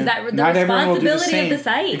 Yeah. And Yeah. is that the Not everyone will do the responsibility of the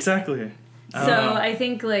same. site? Exactly. So I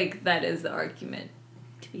think like that is the argument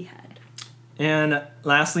to be had. And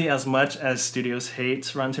lastly, as much as studios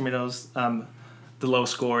hate Rotten Tomatoes, the low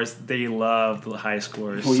scores, they love the high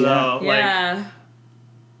scores. Oh, so yeah. like Yeah.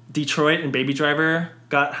 Detroit and Baby Driver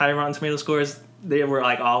got high Rotten Tomato scores. They were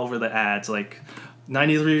like all over the ads, like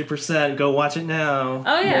 93%. Go watch it now.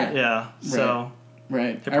 Oh yeah. Right. Yeah. So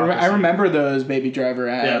Right. I Hypocrisy. remember those Baby Driver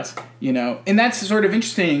ads, Yeah. you know. And that's sort of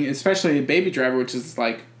interesting, especially Baby Driver, which is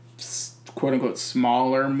like quote-unquote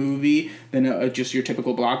smaller movie than just your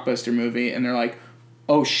typical blockbuster movie. And they're like,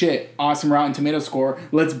 oh shit, awesome Rotten Tomato score.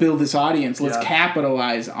 Let's build this audience. Let's Yeah.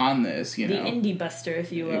 capitalize on this, you The know. indie buster,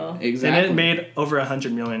 if you will. Exactly. and it made over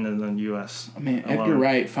 100 million in the U.S. Man, alone. Edgar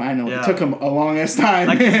Wright, finally. Yeah. It took him a long ass time.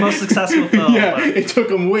 Like his most successful film. Yeah, but- it took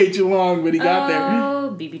him way too long, but he got there. Oh,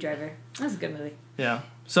 Baby Driver. That's a good movie. Yeah.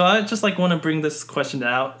 So I just like want to bring this question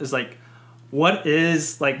out is like, what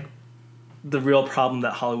is like the real problem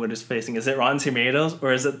that Hollywood is facing? Is it Rotten Tomatoes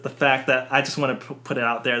or is it the fact that I just want to put it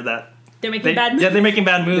out there that They're making bad movies. yeah, they're making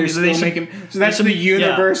bad They're movies. still They should- making. So that's should- the yeah.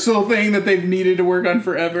 universal thing that they've needed to work on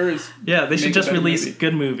forever. Is Yeah, they should make a just better release movie.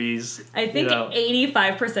 good movies. I think you know.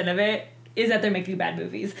 85% of it is that they're making bad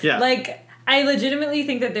movies. Yeah. Like, I legitimately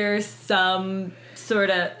think that there's some sort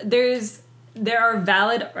of... There are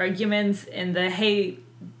valid arguments in the, hey,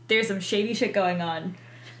 there's some shady shit going on.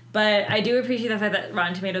 But I do appreciate the fact that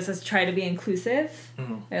Rotten Tomatoes has tried to be inclusive.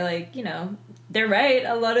 Mm-hmm. They're like, you know, they're right.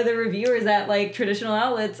 A lot of the reviewers at, like, traditional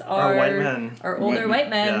outlets Are white men. Are older white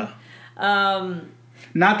men. Yeah.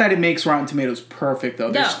 not that it makes Rotten Tomatoes perfect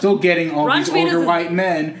though. They're No. still getting all Rotten these Tomatoes older is- white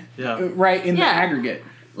men, Yeah. right in the Yeah. aggregate.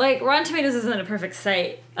 Like, Rotten Tomatoes isn't a perfect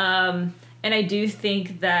site. And I do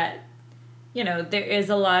think that, you know, there is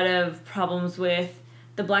a lot of problems with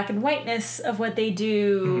the black and whiteness of what they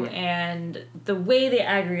do and the way they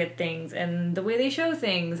aggregate things and the way they show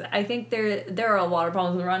things. I think there are a lot of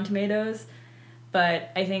problems with Rotten Tomatoes, but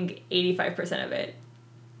I think 85% of it,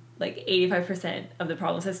 like 85% of the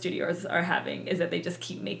problems that studios are having is that they just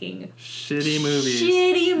keep making Shitty movies.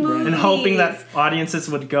 shitty movies. And hoping that audiences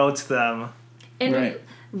would go to them. and Right.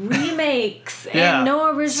 remakes Yeah. and no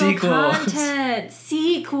original Sequels. content,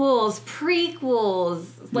 sequels, prequels,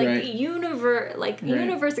 like Right.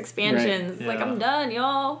 universe expansions. Right. Like, Yeah. I'm done,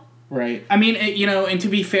 y'all. Right. I mean, you know, and to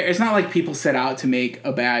be fair, it's not like people set out to make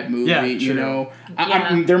a bad movie. Yeah, you true. know,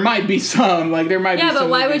 Yeah. there might be some. Like there might be. Yeah, but some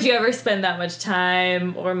why would movies- you ever spend that much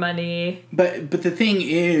time or money But the thing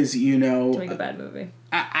is, you know, to make a bad movie?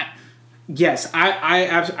 Yes, I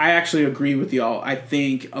actually agree with y'all. I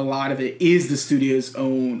think a lot of it is the studio's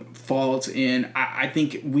own fault, and I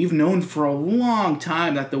think we've known for a long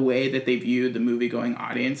time that the way that they viewed the movie-going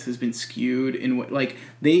audience has been skewed in what, like,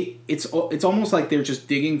 it's almost like they're just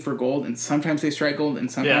digging for gold, and sometimes they strike gold and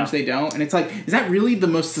sometimes Yeah. they don't, and it's like, is that really the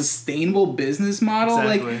most sustainable business model?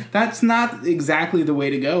 Exactly. Like, that's not exactly the way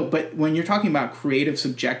to go. But when you're talking about creative,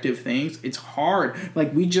 subjective things, it's hard.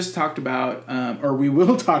 Like we just talked about, or we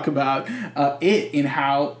will talk about it in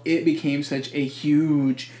how it became such a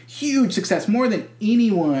huge success, more than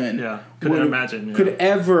anyone Could imagine. Yeah. could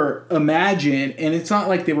ever imagine. And it's not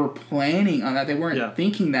like they were planning on that. They weren't Yeah.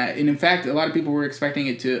 thinking that. And in fact, a lot of people were expecting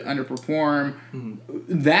it to underperform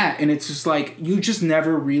that. And it's just like, you just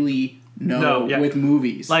never really know with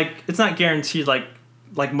movies. Like, it's not guaranteed. Like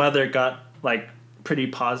Mother got like pretty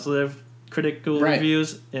positive critical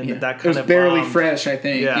reviews, and that kind it was of barely bombed. fresh, I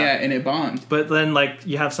think. Yeah. Yeah, and it bombed. But then like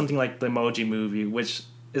you have something like the Emoji Movie, which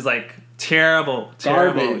is like terrible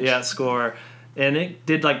Garbage. score, and it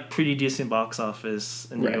did like pretty decent box office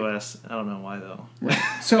in Right. the US. I don't know why though.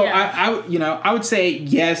 So Yeah. I would say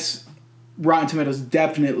yes, Rotten Tomatoes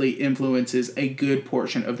definitely influences a good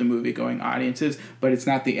portion of the movie going audiences, but it's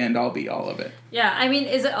not the end all be all of it. Yeah, I mean,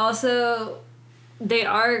 is it also they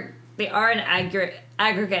are an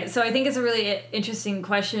aggregate. So I think it's a really interesting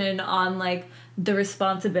question on like the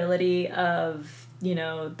responsibility of, you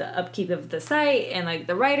know, the upkeep of the site and like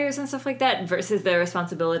the writers and stuff like that versus the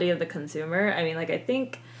responsibility of the consumer. I mean, like, I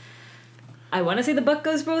think I want to say the buck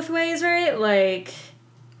goes both ways, right? Like,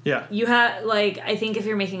 Yeah. you have, like, I think if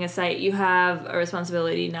you're making a site, you have a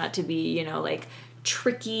responsibility not to be, you know, like,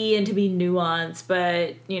 tricky and to be nuanced,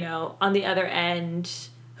 but, you know, on the other end,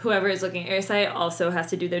 whoever is looking at your site also has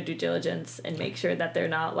to do their due diligence and make sure that they're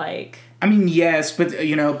not, like... I mean, yes, but,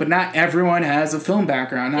 you know, but not everyone has a film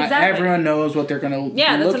background. Not Exactly. everyone knows what they're going to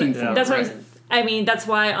be looking for. That's right? what I mean, that's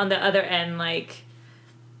why on the other end, like,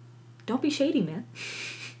 don't be shady, man.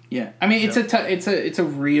 Yeah, I mean, it's a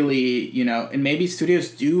really, you know, and maybe studios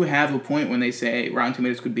do have a point when they say Rotten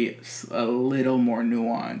Tomatoes could be a little more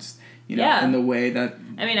nuanced, you know, in the way that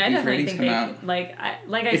I mean, I these definitely ratings think come out.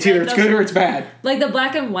 it's Either it's good or it's bad. Like, the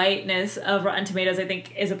black and whiteness of Rotten Tomatoes, I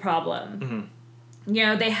think, is a problem. Mm-hmm. You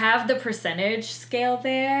know, they have the percentage scale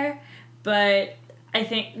there, but I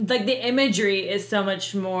think, like, the imagery is so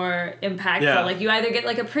much more impactful. Yeah. Like, you either get,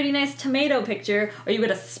 like, a pretty nice tomato picture, or you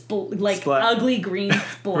get a, Splat. ugly green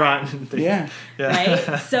splat. Rotten thing. Yeah.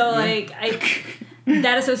 Right? So, like,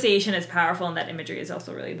 that association is powerful, and that imagery is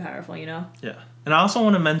also really powerful, you know? Yeah. And I also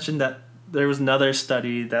want to mention that there was another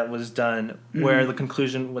study that was done where the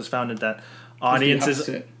conclusion was founded that audiences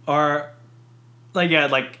opposite. are like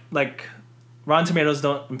Rotten Tomatoes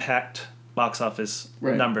don't impact box office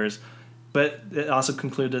numbers, but it also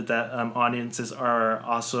concluded that audiences are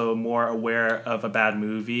also more aware of a bad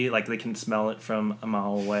movie, like they can smell it from a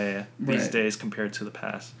mile away these days compared to the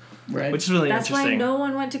past. Right. Which is really That's interesting. why no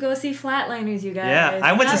one went to go see Flatliners, you guys. Yeah,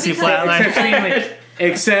 I went to Not see because- Flatliners.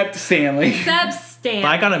 Except Stanley. Except Stan. But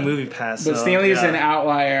I got a movie pass. But so, Stanley's yeah. an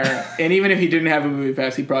outlier, and even if he didn't have a movie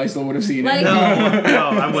pass, he probably still would have seen Like, it. No,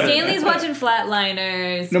 I wouldn't. Stanley's watching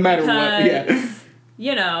Flatliners. No matter what, because, yeah.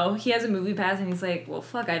 You know, he has a movie pass and he's like, well,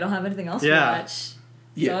 fuck, I don't have anything else to Yeah. watch.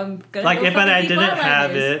 Yeah. So I'm gonna Like, go if fucking I see didn't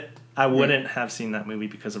have Flatliners. it, I wouldn't have seen that movie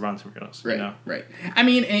because of Rotten Tomatoes. Right, You know? right. I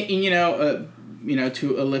mean, and, you know,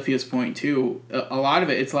 to Olivia's point too, a lot of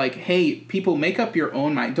it, it's like, hey, people, make up your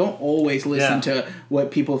own mind. Don't always listen to what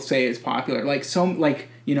people say is popular. Like,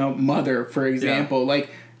 you know, Mother, for example. Like,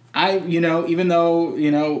 even though, you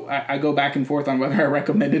know, I go back and forth on whether I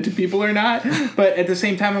recommend it to people or not, but at the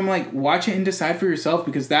same time, I'm like, watch it and decide for yourself,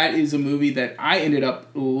 because that is a movie that I ended up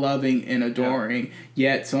loving and adoring,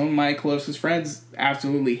 yet some of my closest friends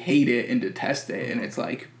absolutely hate it and detest it, and it's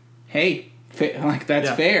like, hey, like, that's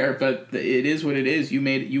fair, but it is what it is.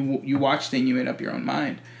 You watched it and you made up your own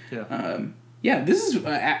mind. Yeah. This is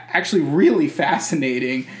actually really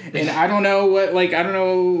fascinating, and I don't know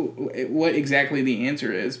what exactly the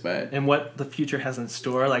answer is, but And what the future has in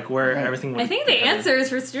store, like where everything would I think the answer is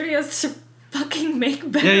for studios to fucking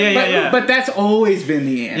make better. Yeah. but that's always been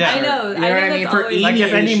the answer. Yeah. I know. You know I what know I mean? that's For always- Like,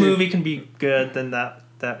 if any issue- movie can be good, then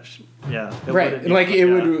it right, wouldn't be like good, it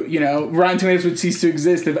would, you know, Rotten Tomatoes would cease to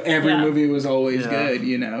exist if every Yeah. movie was always good,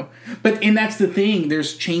 you know. And that's the thing.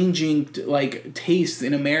 There's changing like tastes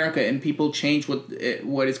in America, and people change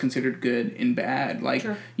what is considered good and bad. Like,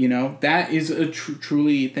 you know, that is a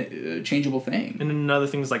truly changeable thing. And another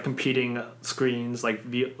thing is like competing screens, like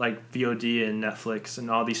VOD and Netflix and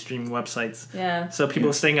all these streaming websites. Yeah. So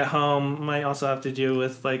people staying at home might also have to deal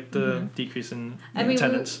with like the decrease in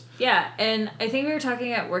attendance. And I think we were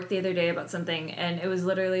talking at work the other day about something, and it was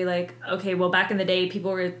literally like, okay, well, back in the day,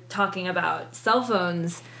 people were talking about cell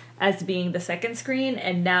phones as being the second screen,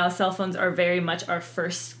 and now cell phones are very much our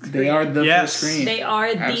first screen. They are the first screen. They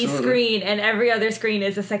are the screen, and every other screen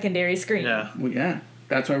is a secondary screen. Yeah. Well, yeah.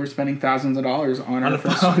 That's why we're spending thousands of dollars on our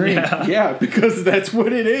first phone, screen. yeah. Because that's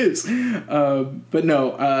what it is. But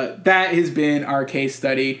no, that has been our case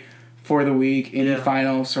study for the week. Any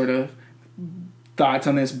final sort of thoughts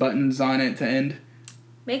on this, buttons on it to end?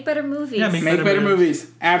 Make better movies. Yeah, Make better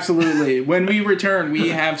movies. Absolutely. When we return, we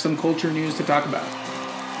have some culture news to talk about.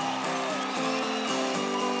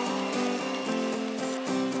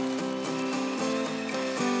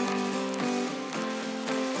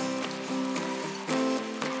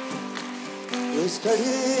 We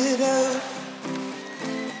started out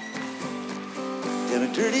down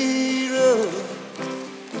a dirty road.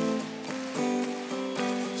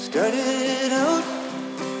 Started out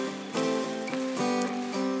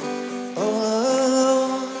all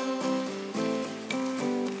alone,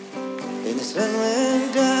 and the sun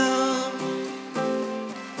went down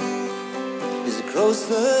as it crossed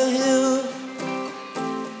the hill,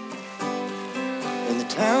 and the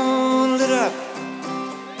town lit up.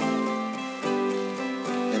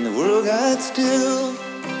 And the world got still.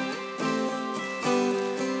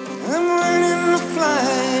 I'm learning to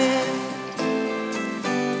fly,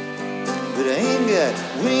 but I ain't got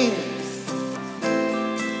wings.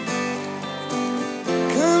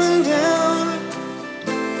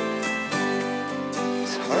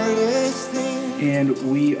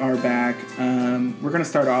 We're going to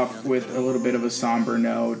start off with a little bit of a somber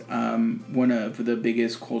note. One of the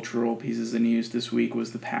biggest cultural pieces of news this week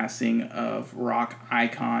was the passing of rock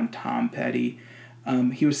icon Tom Petty.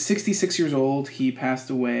 He was 66 years old. He passed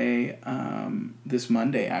away this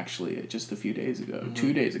Monday, actually, just a few days ago,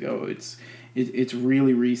 2 days ago. It's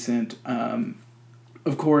really recent.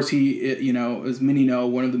 Of course, he, as many know,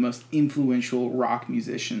 one of the most influential rock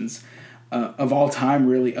musicians of all time,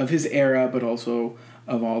 really, of his era, but also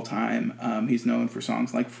of all time. He's known for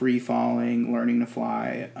songs like Free Falling, Learning to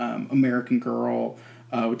Fly, American Girl,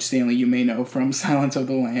 which, Stanley, you may know from Silence of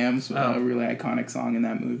the Lambs, a really iconic song in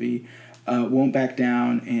that movie. Won't Back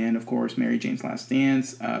Down, and, of course, Mary Jane's Last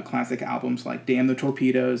Dance, classic albums like Damn the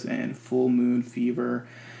Torpedoes and Full Moon Fever.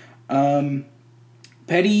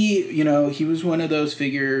 Petty, he was one of those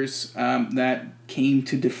figures that came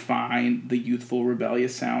to define the youthful,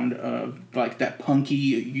 rebellious sound of, like, that punky,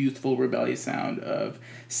 youthful, rebellious sound of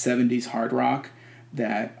 70s hard rock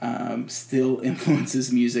that still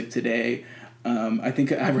influences music today. I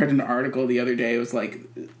think I read an article the other day. It was like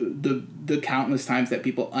the countless times that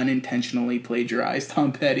people unintentionally plagiarized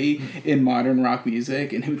Tom Petty in modern rock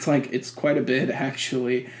music, and it's quite a bit,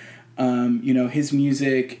 actually. His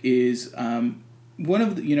music is one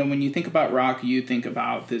of the, when you think about rock, you think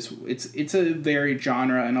about this. It's a varied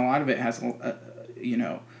genre, and a lot of it has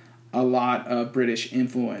a lot of British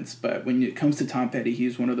influence. But when it comes to Tom Petty,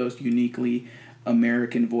 he's one of those uniquely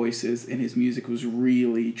American voices, and his music was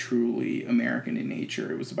really, truly American in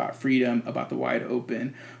nature. It was about freedom, about the wide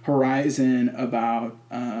open horizon, about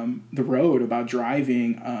the road, about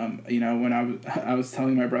driving. When I was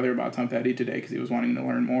telling my brother about Tom Petty today because he was wanting to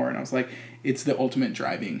learn more, and I was like, it's the ultimate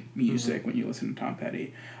driving music when you listen to Tom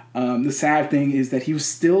Petty. The sad thing is that he was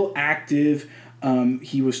still active.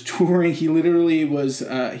 He was touring. He literally was.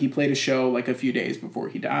 He played a show like a few days before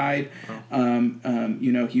he died.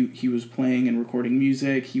 He was playing and recording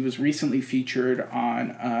music. He was recently featured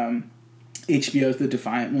on HBO's The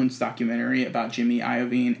Defiant Ones documentary about Jimmy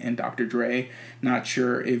Iovine and Dr. Dre. Not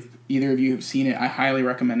sure if either of you have seen it. I highly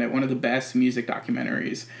recommend it. One of the best music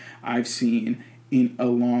documentaries I've seen in a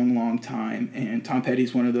long, long time. And Tom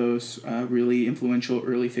Petty's one of those really influential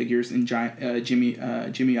early figures in Jimmy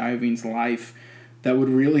Iovine's life that would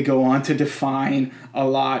really go on to define a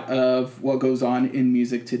lot of what goes on in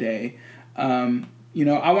music today. I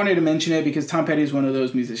wanted to mention it because Tom Petty is one of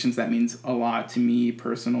those musicians that means a lot to me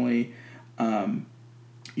personally. Learning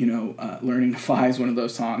to Fly is one of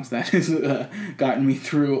those songs that has gotten me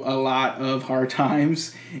through a lot of hard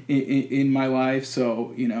times in my life.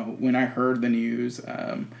 So, when I heard the news,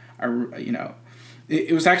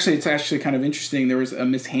 it's actually kind of interesting. There was a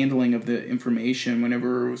mishandling of the information.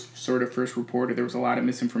 Whenever it was sort of first reported, there was a lot of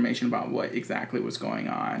misinformation about what exactly was going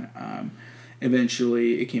on.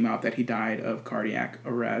 Eventually, it came out that he died of cardiac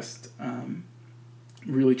arrest.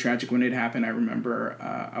 Really tragic when it happened. I remember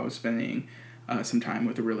I was spending some time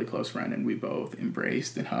with a really close friend, and we both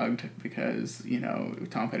embraced and hugged because,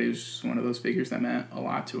 Tom Petty was one of those figures that meant a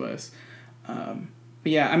lot to us.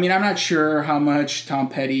 But yeah, I'm not sure how much Tom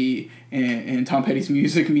Petty and Tom Petty's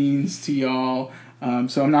music means to y'all.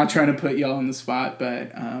 So I'm not trying to put y'all on the spot,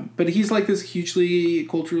 but he's like this hugely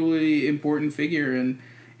culturally important figure, and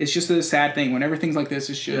it's just a sad thing. Whenever things like this,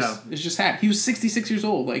 it's just sad. He was 66 years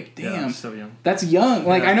old. Like, damn, yeah, so young. That's young.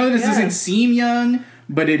 Like, I know this doesn't seem young,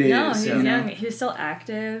 but it is. No, he was young. He was still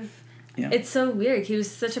active. Yeah. It's so weird. He was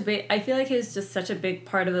such a big. I feel like he was just such a big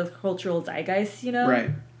part of the cultural zeitgeist.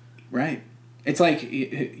 Right. It's like,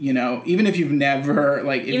 even if you've never,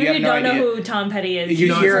 like, if even you have if you no don't idea, know who Tom Petty is,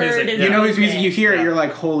 you hear his music. His music, you hear it, you're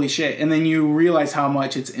like, holy shit. And then you realize how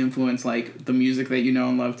much it's influenced, like, the music that you know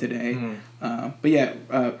and love today. But yeah,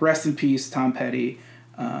 rest in peace, Tom Petty.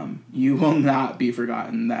 You will not be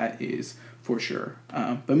forgotten, that is for sure.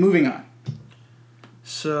 But moving on.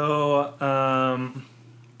 So,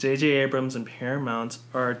 J.J. Abrams and Paramount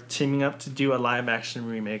are teaming up to do a live-action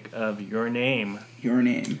remake of Your Name. Your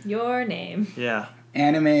Name. Yeah.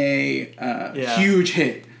 Anime, huge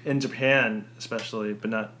hit. In Japan, especially, but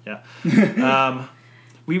not,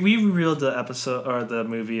 we revealed the episode, or the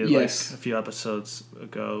movie, like, a few episodes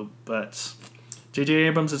ago, but J.J.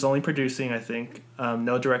 Abrams is only producing, I think.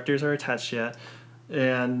 No directors are attached yet.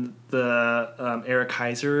 And the Eric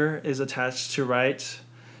Kaiser is attached to write.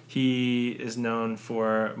 He is known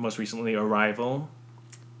for, most recently, Arrival.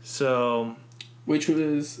 So, which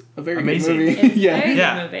was a very amazing good movie. Very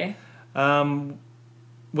good movie.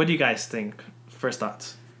 What do you guys think? First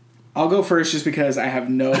thoughts. I'll go first just because I have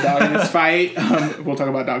no dog in this fight. We'll talk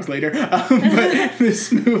about dogs later. But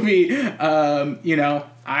this movie,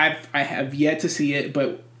 I have yet to see it,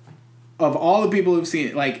 but of all the people who've seen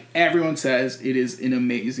it, like, everyone says it is an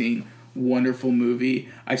amazing, wonderful movie.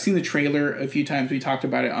 I've seen the trailer a few times. We talked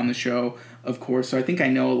about it on the show, of course, so I think I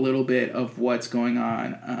know a little bit of what's going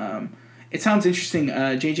on. It sounds interesting.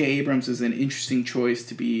 J.J. Abrams is an interesting choice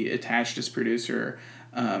to be attached as producer.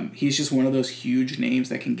 He's just one of those huge names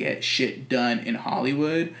that can get shit done in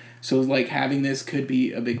Hollywood. So, like, having this could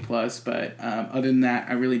be a big plus. But other than that,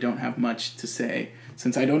 I really don't have much to say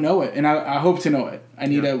since I don't know it. And I hope to know it. I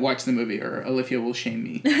need to watch the movie or Olivia will shame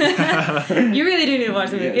me. You really do need to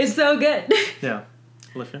watch the movie. It's so good. Yeah.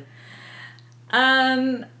 Olivia?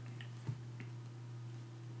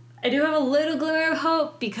 I do have a little glimmer of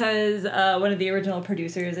hope because one of the original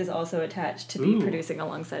producers is also attached to be producing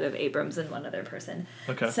alongside of Abrams and one other person.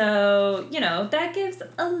 Okay. So, that gives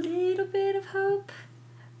a little bit of hope.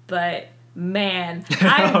 But, man,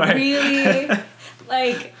 I Right. really,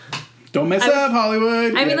 like... Don't mess up,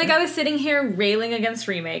 Hollywood! I mean, like, I was sitting here railing against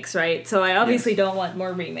remakes, right? So I obviously don't want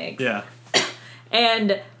more remakes. Yeah.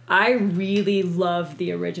 And I really love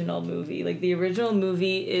the original movie. Like, the original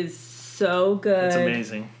movie is so good. It's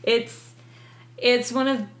amazing. It's one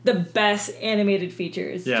of the best animated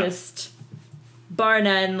features. Yeah. Just bar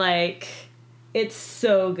none. Like, it's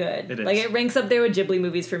so good. It is. Like, it ranks up there with Ghibli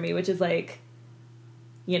movies for me, which is like,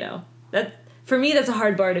 that for me that's a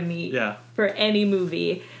hard bar to meet. Yeah. For any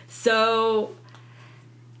movie. So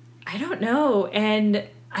I don't know. And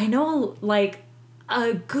I know like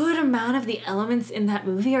a good amount of the elements in that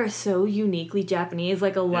movie are so uniquely Japanese.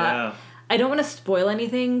 Like a lot. Yeah. I don't want to spoil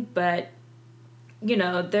anything, but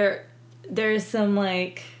there's some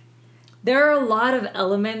like there are a lot of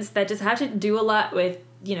elements that just have to do a lot with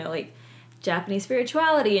like Japanese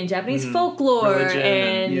spirituality and Japanese folklore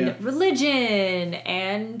religion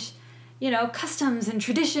and customs and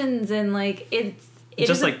traditions and like it's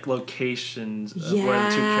just like locations of where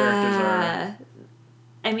the two characters are.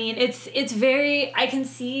 I mean, it's very. I can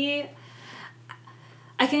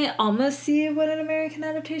almost see what an American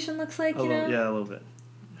adaptation looks like. Yeah, a little bit.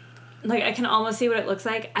 Like I can almost see what it looks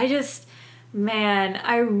like. I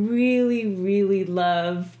really, really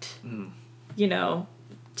loved,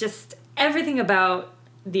 just everything about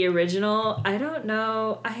the original. I don't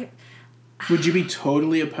know. Would you be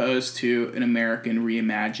totally opposed to an American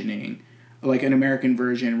reimagining, like an American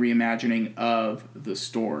version reimagining of the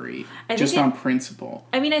story, just on principle?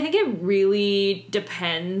 I mean, I think it really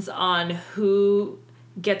depends on who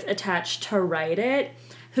gets attached to write it,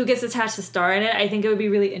 who gets attached to star in it. I think it would be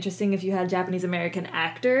really interesting if you had Japanese American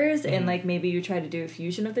actors and like maybe you try to do a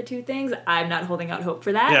fusion of the two things. I'm not holding out hope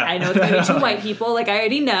for that. Yeah. I know it's going to be two white people, like I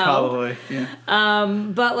already know. Probably. Yeah.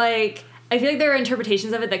 But like I feel like there are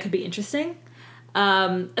interpretations of it that could be interesting.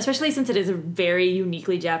 Especially since it is a very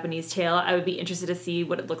uniquely Japanese tale. I would be interested to see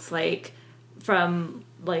what it looks like from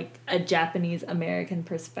like a Japanese American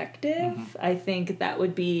perspective. I think that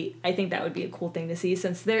would be a cool thing to see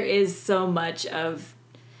since there is so much of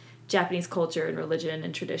Japanese culture and religion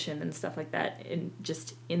and tradition and stuff like that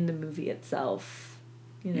in the movie itself.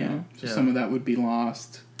 Yeah. So some of that would be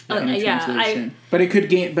lost. In Yeah, translation. But it could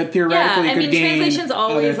gain. But theoretically, yeah, it could gain. Translations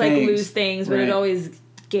always other like things. lose things, but Right. it always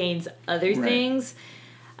gains other things.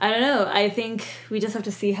 I don't know. I think we just have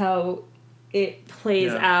to see how it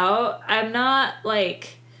plays out. I'm not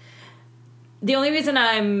like the only reason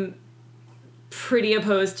I'm pretty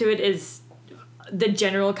opposed to it is the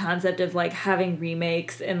general concept of like having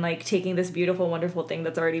remakes and like taking this beautiful, wonderful thing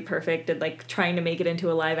that's already perfect and like trying to make it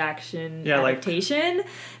into a live action adaptation.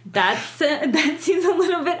 That seems a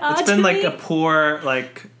little bit odd. It's been to like me. a poor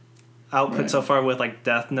like output so far with like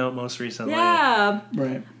Death Note most recently. Yeah.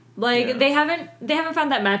 Right. Like they haven't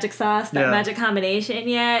found that magic sauce, that magic combination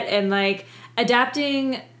yet, and like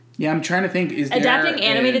adapting. Yeah, I'm trying to think. Is there Adapting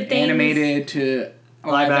animated things? animated to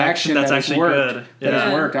Live action that's that has actually worked, good. That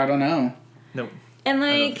has Yeah. worked. I don't know. Nope. And I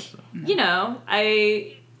don't like think so.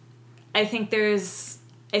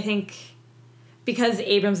 I think because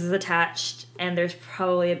Abrams is attached and there's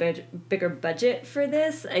probably a bigger budget for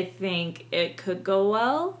this, I think it could go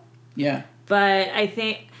well. Yeah. But I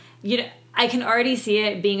think I can already see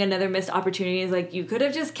it being another missed opportunity. Is like you could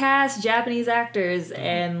have just cast Japanese actors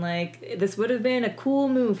and like this would have been a cool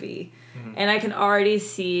movie. And I can already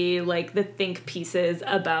see like the think pieces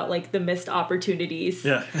about like the missed opportunities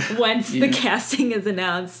once the casting is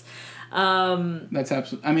announced. That's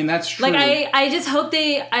absolutely. I mean, that's true. Like I just hope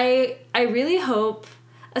I really hope,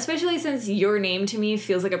 especially since Your Name to me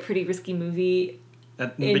feels like a pretty risky movie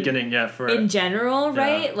At the beginning, in general,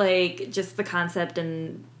 right? Like just the concept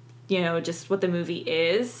and just what the movie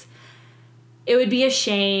is. It would be a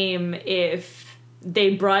shame if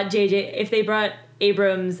they brought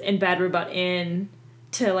Abrams and Bad Robot in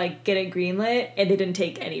to like get it greenlit and they didn't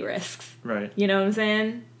take any risks. Right. You know what I'm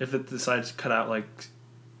saying? If it decides to cut out like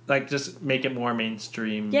like just make it more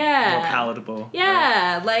mainstream, Yeah. more palatable.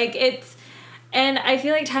 Yeah, like it's, and I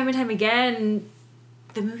feel like time and time again,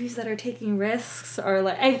 the movies that are taking risks are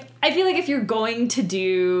like, I feel like if you're going to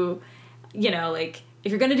do, like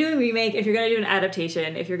if you're going to do a remake, if you're going to do an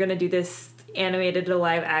adaptation, if you're going to do this animated to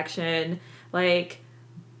live action, like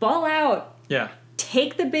ball out, Yeah.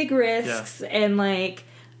 take the big risks and like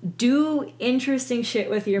do interesting shit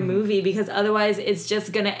with your movie, because otherwise it's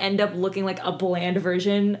just gonna end up looking like a bland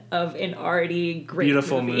version of an already great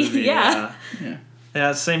Beautiful movie. Yeah.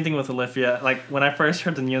 Yeah, same thing with Olivia. Like, when I first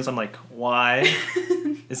heard the news, I'm like, why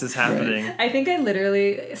is this happening? I think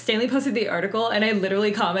Stanley posted the article and I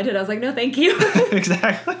literally commented, I was like, no thank you.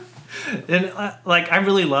 Exactly. And, like, I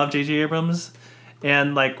really love J.J. Abrams.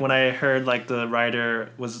 And, like, when I heard, like, the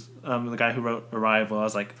writer was the guy who wrote Arrival, I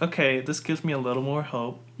was like, okay, this gives me a little more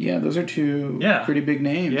hope. Yeah, those are two pretty big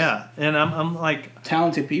names. Yeah, and I'm like...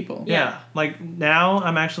 talented people. Yeah. Like, now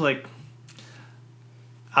I'm actually, like...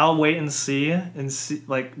 I'll wait and see,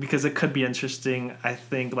 like, because it could be interesting, I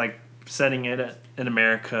think, like, setting it in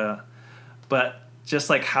America. But just,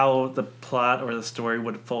 like, how the plot or the story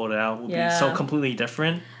would fold out would be so completely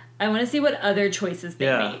different. I want to see what other choices they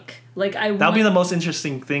make. Like that'll be the most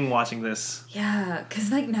interesting thing watching this. Yeah,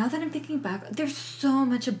 because like now that I'm thinking back, there's so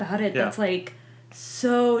much about it that's like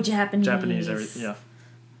so Japanese. Yeah.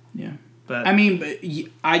 Yeah. But I mean,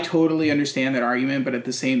 I totally understand that argument, but at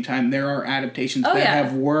the same time, there are adaptations that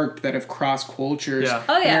have worked, that have crossed cultures. Yeah.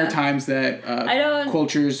 Oh, yeah. There are times that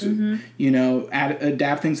cultures,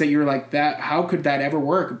 adapt things that you're like, that. How could that ever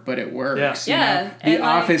work? But it works. Yeah. The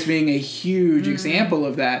Office being a huge example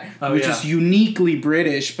of that, which is uniquely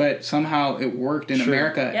British, but somehow it worked in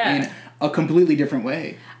America in a completely different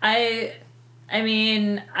way. I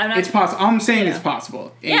mean, I'm not. It's possible. I'm saying it's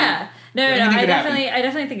possible. No. I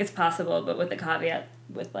definitely think it's possible, but with the caveat,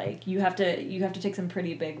 with like you have to take some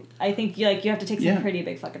pretty big. I think you have to take some pretty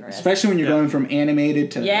big fucking risks, especially when you're going from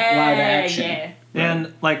animated to live action. Yeah.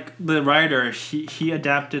 And like the writer, he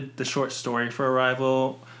adapted the short story for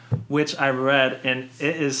Arrival, which I read, and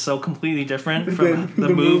it is so completely different from the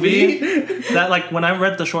movie that like when I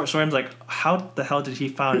read the short story, I'm like, how the hell did he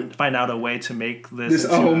find out a way to make this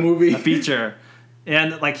whole movie a feature?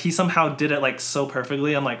 And like he somehow did it like so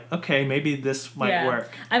perfectly. I'm like, okay, maybe this might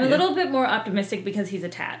work. I'm a little bit more optimistic because he's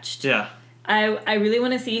attached. Yeah. I really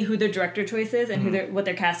want to see who their director choice is and what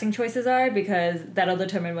their casting choices are, because that'll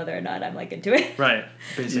determine whether or not I'm like into it. Right,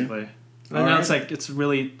 basically. And now it's like it's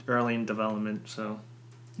really early in development, so.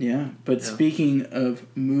 Yeah, but speaking of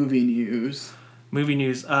movie news,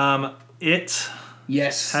 it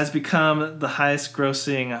has become the highest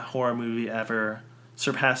grossing horror movie ever,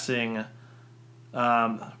 surpassing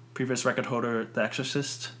previous record holder The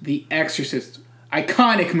Exorcist. The Exorcist,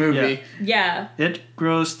 iconic movie. Yeah. It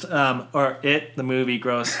grossed, the movie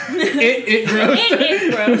grossed. it grossed.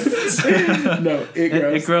 It grossed. No, it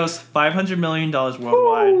grossed. It grossed $500 million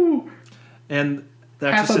worldwide. Ooh. And The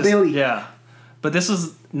 $500 Exorcist. million. Yeah. But this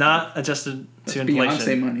is not adjusted to inflation.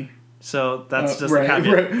 Beyonce money. So that's just a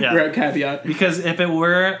caveat. Right, caveat. Because if it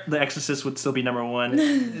were, The Exorcist would still be number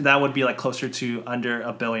one. That would be like closer to under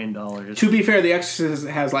 $1 billion. To be fair, The Exorcist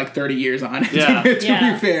has like 30 years on it. Yeah. to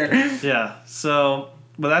be fair. Yeah. So,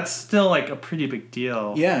 but that's still like a pretty big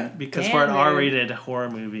deal. Yeah. Because for an R-rated horror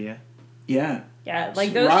movie. Yeah. Yeah,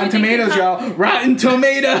 like those Rotten Tomatoes, y'all. Rotten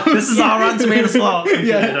Tomatoes. This is all Rotten Tomatoes' fault.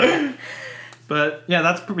 Yeah. But yeah,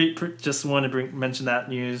 that's just wanted to mention that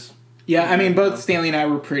news. Yeah, I mean, both Stanley and I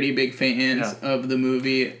were pretty big fans of the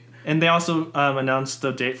movie. And they also announced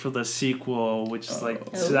the date for the sequel, which is like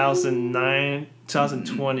 2020.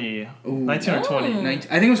 19 or 20. 19,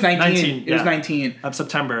 I think it was 19. It was 19. Of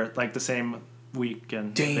September, like the same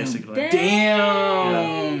weekend, basically.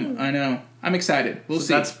 Damn. I know. I'm excited. We'll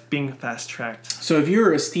see. That's being fast-tracked. So if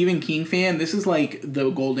you're a Stephen King fan, this is like the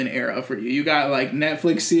golden era for you. You got like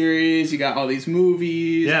Netflix series, you got all these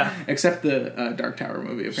movies. Yeah. Except the Dark Tower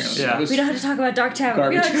movie, apparently. Yeah. We don't have to talk about Dark Tower.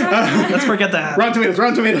 Garbage. Let's forget that.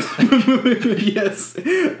 Rotten Tomatoes. Yes.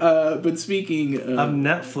 But speaking of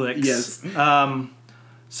Netflix. Yes.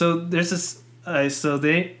 So there's this...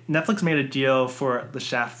 Netflix made a deal for the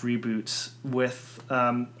Shaft reboots with...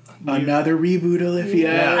 another reboot,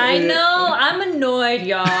 Olivia. Yeah. I know. I'm annoyed,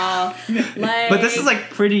 y'all. But this is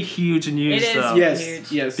like pretty huge news, though.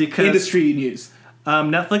 Yes. Because industry news.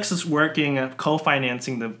 Netflix is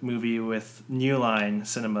co-financing the movie with New Line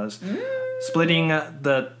Cinemas, splitting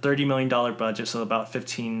the $30 million budget, so about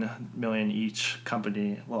 $15 million each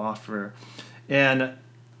company will offer. And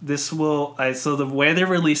this will... so the way they're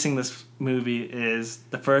releasing this movie is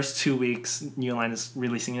the first 2 weeks, New Line is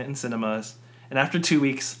releasing it in cinemas. And after 2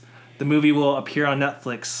 weeks, the movie will appear on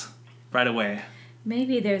Netflix right away.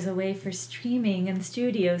 maybe there's a way for streaming and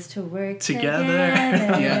studios to work Together.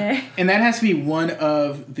 Yeah, and that has to be one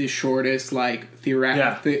of the shortest theatrical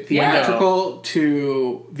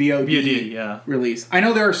to VOD release. I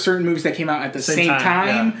know there are certain movies that came out at the same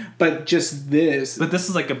time, but just this. But this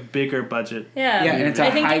is like a bigger budget. Yeah, and it's a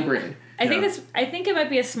hybrid. I think it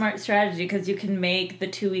might be a smart strategy because you can make the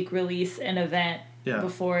 2-week release an event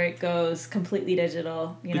before it goes completely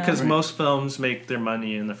digital. Because most films make their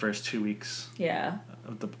money in the first 2 weeks. Yeah.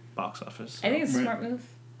 Of the box office. I think it's a smart move.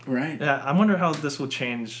 Right. Yeah, I wonder how this will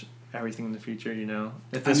change everything in the future,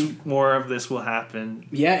 If more of this will happen.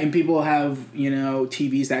 Yeah, and people have,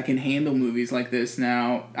 TVs that can handle movies like this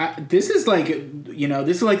now. This is like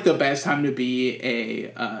the best time to be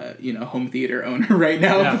a, home theater owner right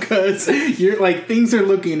now because you're like, things are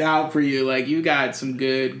looking out for you. Like, you got some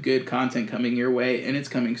good content coming your way, and it's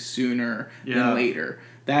coming sooner than later.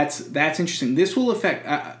 That's interesting. This will affect,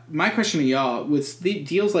 my question to y'all, with the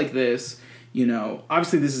deals like this,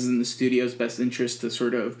 obviously this is in the studio's best interest to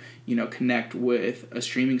sort of, connect with a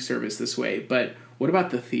streaming service this way. But what about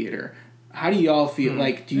the theater? How do y'all feel?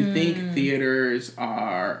 Like, do you think theaters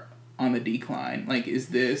are on the decline? Like, is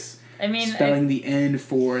this spelling the end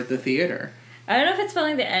for the theater? I don't know if it's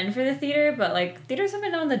spelling the end for the theater, but like theaters have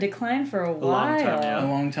been on the decline for a while. A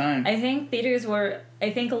long time. I think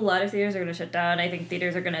a lot of theaters are going to shut down. I think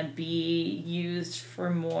theaters are going to be used for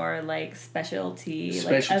more like specialty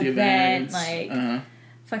like event, like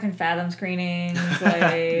fucking Fathom screenings.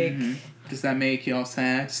 Like, Does that make y'all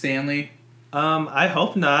sad, Stanley? I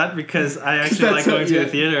hope not, because I actually like going to the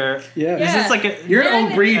theater. Yeah. It's just like you're an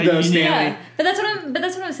old breed though, Stanley. Yeah. But that's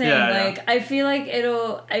what I'm saying. Like I feel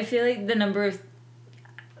like the number of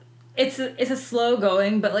it's a slow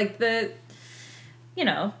going, but like the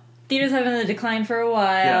theaters have been in the decline for a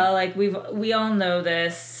while. Yeah. Like we all know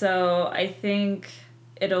this. So I think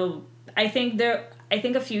a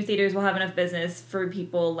few theaters will have enough business from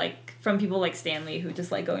people like Stanley who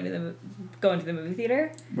just like going to the movie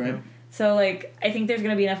theater. Right. So, like, I think there's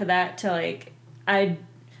going to be enough of that to, like, I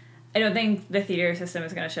don't think the theater system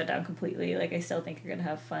is going to shut down completely. Like, I still think you're going to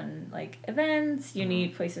have fun, like, events. You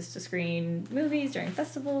need places to screen movies during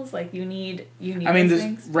festivals. Like, you need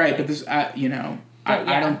things. Right, but this, I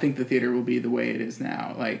don't think the theater will be the way it is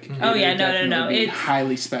now. Like, no. It's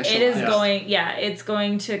highly special. It is it's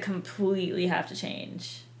going to completely have to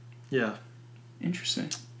change. Yeah. Interesting.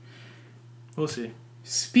 We'll see.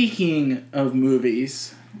 Speaking of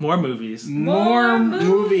movies... More movies. More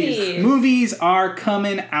movies. Movies are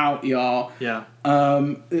coming out, y'all. Yeah.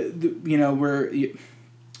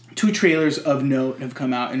 Two trailers of note have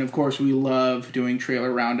come out, and of course we love doing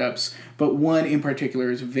trailer roundups, but one in particular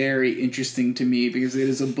is very interesting to me because it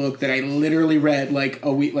is a book that I literally read like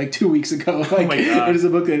 2 weeks ago. Like, oh my God. It is a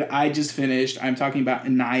book that I just finished. I'm talking about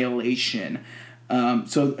Annihilation.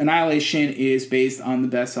 So Annihilation is based on the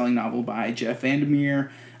best-selling novel by Jeff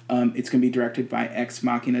Vandermeer. It's going to be directed by Ex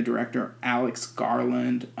Machina director Alex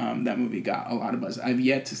Garland. That movie got a lot of buzz. I've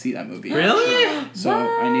yet to see that movie. Really? So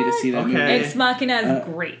I need to see that movie. Ex Machina is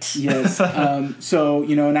great. Yes. So,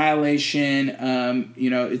 Annihilation,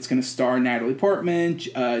 it's going to star Natalie Portman,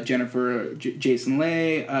 Jennifer Jason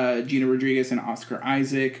Leigh, Gina Rodriguez, and Oscar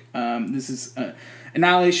Isaac.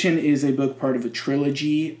 Annihilation is a book part of a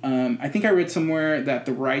trilogy. I think I read somewhere that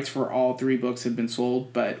the rights for all 3 books have been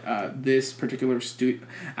sold, but this particular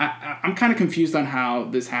I'm kind of confused on how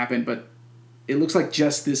this happened, but it looks like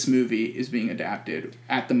just this movie is being adapted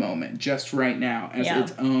at the moment, just right now, as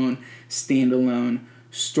its own standalone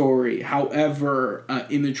story. However,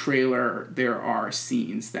 in the trailer, there are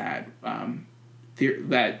scenes that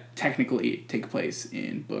technically take place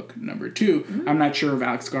in book number 2. Mm-hmm. I'm not sure if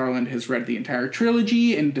Alex Garland has read the entire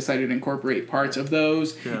trilogy and decided to incorporate parts of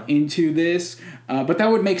those into this, but that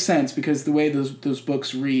would make sense because the way those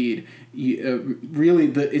books read,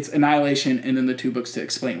 it's Annihilation and then the 2 books to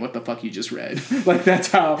explain what the fuck you just read. Like that's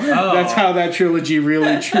how that trilogy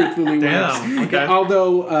really truthfully works. Okay.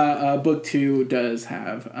 Although book 2 does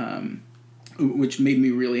have, which made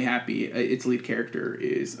me really happy. Its lead character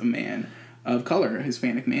is a man of color, a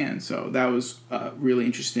Hispanic man. So that was really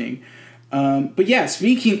interesting. But yeah,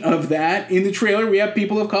 speaking of that, in the trailer we have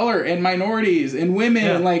people of color and minorities and women.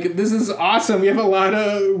 Yeah. Like, this is awesome. We have a lot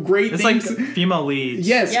of great things. It's like female leads.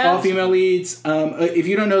 Yes, all female leads. If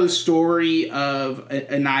you don't know the story of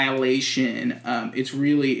Annihilation,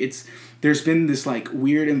 there's been this like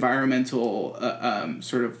weird environmental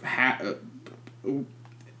sort of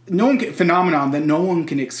phenomenon that no one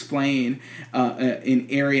can explain in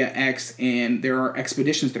Area X, and there are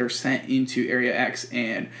expeditions that are sent into Area X,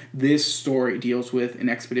 and this story deals with an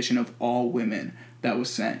expedition of all women that was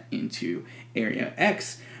sent into Area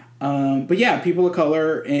X. But yeah, people of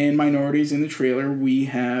color and minorities in the trailer. We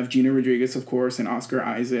have Gina Rodriguez, of course, and Oscar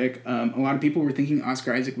Isaac. A lot of people were thinking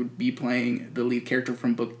Oscar Isaac would be playing the lead character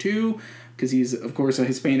from Book 2 because he's, of course, a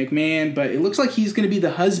Hispanic man. But it looks like he's going to be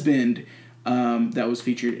the husband that was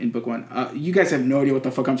featured in Book 1. You guys have no idea what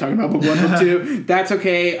the fuck I'm talking about, Book 1, Book 2. That's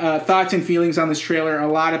okay. Thoughts and feelings on this trailer. A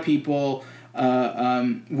lot of people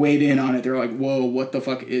weighed in on it. They're like, whoa, what the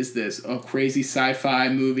fuck is this? A crazy sci-fi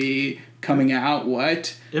movie coming out?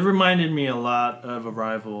 What? It reminded me a lot of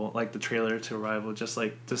Arrival, like the trailer to Arrival, just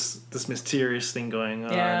like this mysterious thing going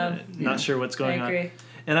on. Yeah. Not sure what's going I agree. on.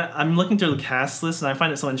 And I'm looking through the cast list, and I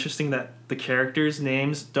find it so interesting that the characters'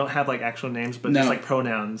 names don't have like actual names, but just like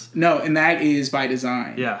pronouns. No, and that is by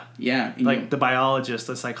design. Yeah. Yeah. Like the biologist,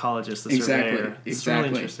 the psychologist, the surveyor. It's really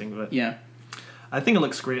interesting, but yeah. I think it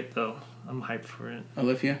looks great though. I'm hyped for it.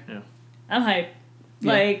 Olivia? Yeah. I'm hyped.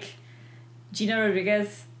 Yeah. Like, Gina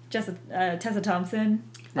Rodriguez, Tessa Thompson,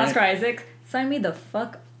 Right. Oscar Isaac, sign me the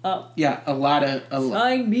fuck up. Yeah,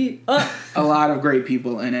 Sign me up. a lot of great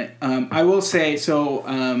people in it. I will say, so,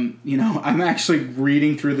 I'm actually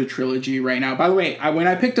reading through the trilogy right now. By the way, when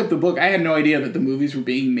I picked up the book, I had no idea that the movies were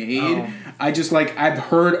being made. Oh. I just, I've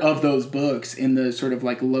heard of those books in the sort of,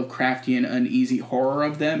 Lovecraftian uneasy horror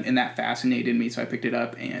of them, and that fascinated me, so I picked it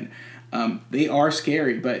up, and they are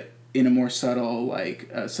scary, but in a more subtle,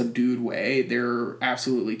 subdued way. They're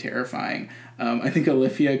absolutely terrifying. I think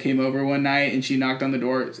Olivia came over one night and she knocked on the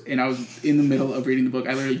door, and I was in the middle of reading the book.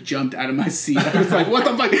 I literally jumped out of my seat. I was like, what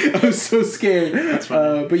the fuck? I was so scared. That's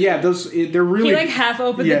funny. But yeah, they're really... He half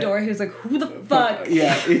opened the door. He was like, who the fuck?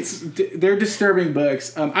 Yeah, they're disturbing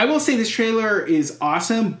books. I will say this trailer is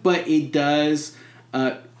awesome, but it does...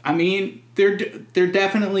 They're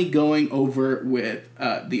definitely going over with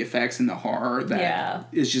the effects and the horror that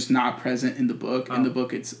is just not present in the book. In the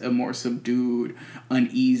book, it's a more subdued,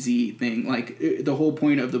 uneasy thing. The whole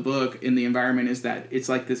point of the book in the environment is that it's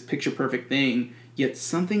like this picture-perfect thing, yet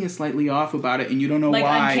something is slightly off about it, and you don't know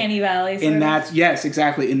why. Uncanny Valley. Yes,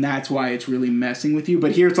 exactly, and that's why it's really messing with you.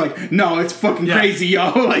 But here it's like, no, it's fucking crazy,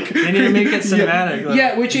 yo. They need to make it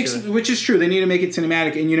cinematic. Which is true. They need to make it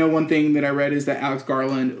cinematic. And one thing that I read is that Alex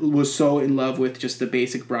Garland was so in love with just the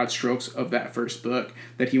basic broad strokes of that first book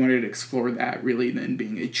that he wanted to explore that really then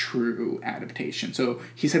being a true adaptation. So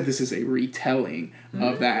he said this is a retelling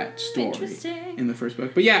of that story in the first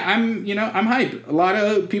book. But yeah, I'm hyped. A lot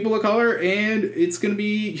of people of color, and it's going to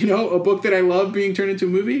be, a book that I love being turned into a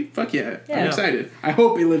movie. Fuck yeah. I'm excited. I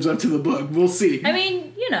hope it lives up to the book. We'll see. I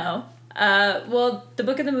mean, the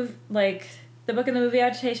book and the movie, the book and the movie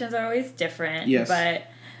adaptations are always different. Yes. But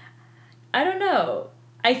I don't know.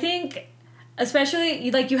 I think, especially,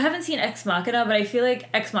 you haven't seen Ex Machina, but I feel like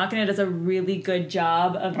Ex Machina does a really good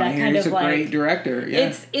job of that kind of, He's a great director,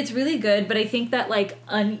 yeah. It's really good, but I think that,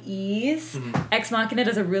 unease, Ex Machina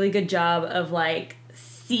does a really good job of,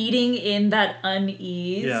 seeding in that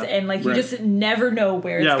unease, and you just never know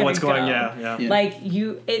where it's going to go.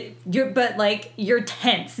 You're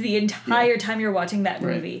tense the entire time you're watching that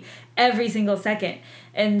movie, every single second.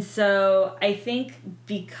 And so I think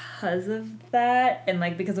because of that,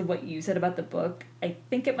 and because of what you said about the book, I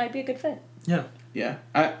think it might be a good fit. Yeah. Yeah.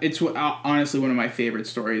 It's honestly one of my favorite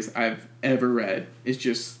stories I've ever read. It's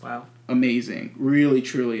just amazing. Really,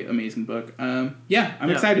 truly amazing book. I'm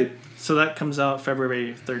excited. So that comes out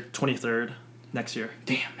February 23rd next year.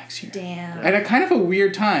 Damn, next year. Damn. At a kind of a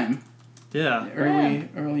weird time. Yeah.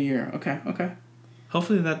 Early year. Okay.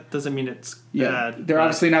 Hopefully that doesn't mean it's bad. They're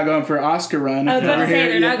obviously not going for Oscar run. I was about to say,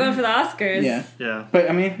 they're not going for the Oscars. Yeah. Yeah. But,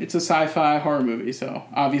 it's a sci-fi horror movie, so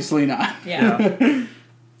obviously not. Yeah.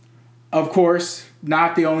 Of course,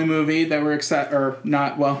 not the only movie that we're excited, or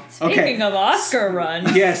not, Speaking of Oscar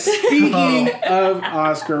runs. Yes, speaking of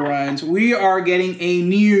Oscar runs, we are getting a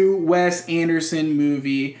new Wes Anderson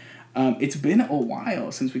movie. It's been a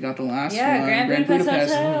while since we got the last one. Grand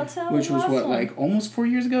Budapest Hotel, which was almost 4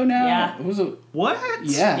 years ago now? Yeah. It was What?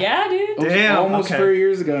 Yeah. Yeah, dude. It was Damn, almost okay. 4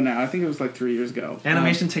 years ago now. I think it was 3 years ago.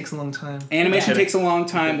 Animation takes a long time. Animation takes a long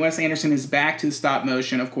time. Wes Anderson is back to stop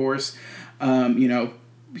motion, of course.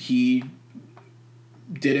 He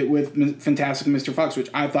did it with Fantastic Mr. Fox, which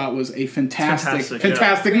I thought was a fantastic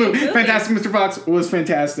movie. Fantastic Mr. Fox was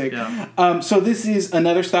fantastic. Yeah. So this is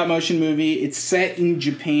another stop motion movie. It's set in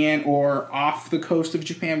Japan or off the coast of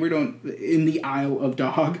Japan. In the Isle of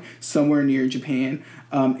Dog, somewhere near Japan.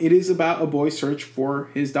 It is about a boy's search for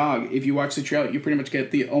his dog. If you watch the trailer, you pretty much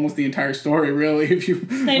get almost the entire story, really, if you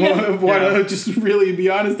want to just really be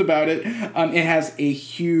honest about it. It has a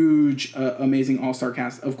huge, amazing all-star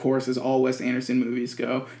cast, of course, as all Wes Anderson movies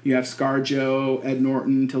go. You have ScarJo, Ed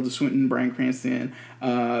Norton, Tilda Swinton, Bryan Cranston,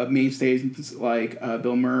 mainstays like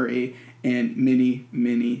Bill Murray. and many,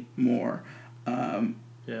 many more.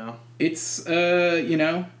 Yeah. It's,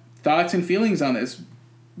 thoughts and feelings on this.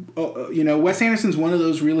 Wes Anderson's one of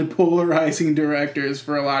those really polarizing directors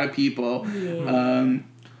for a lot of people. Yeah.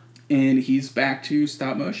 And he's back to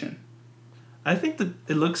stop motion. I think that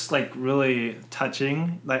it looks like really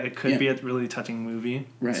touching. Like it could be a really touching movie.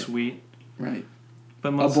 Right. Sweet. Right. But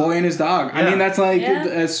A most boy and his dog. I Yeah. mean, that's like Yeah.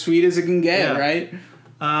 as sweet as it can get, Yeah. right?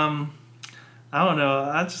 I don't know.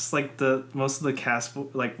 I just like most of the cast,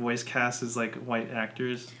 like voice cast, is like white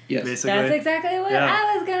actors. Yes. Basically. That's exactly what Yeah.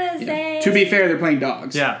 I was gonna say. To be fair, they're playing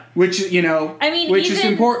dogs. Yeah. Which, I mean, which is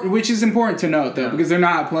even- important. Which is important to note, though, Yeah. because they're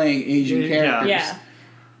not playing Asian Yeah. characters. Yeah.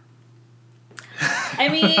 I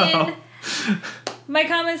mean, my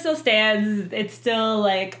comment still stands. It's still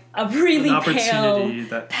like a really An pale opportunity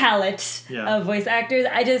that- palette Yeah. of voice actors.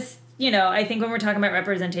 I just, I think when we're talking about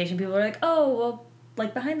representation, people are like, oh, well,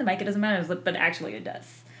 like behind the mic, it doesn't matter. But actually, it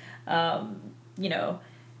does.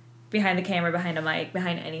 Behind the camera, behind a mic,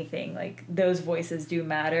 behind anything, like those voices do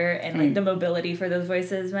matter, and like the mobility for those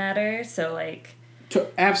voices matter. So like.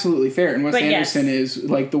 Absolutely fair. And Wes But yes. Anderson is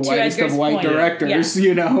like the whitest of Edgar's white point. directors,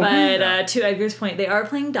 Yeah. But to Edgar's point, they are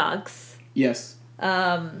playing dogs. Yes.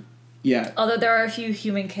 Yeah. Although there are a few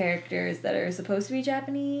human characters that are supposed to be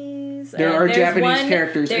Japanese. There are There's Japanese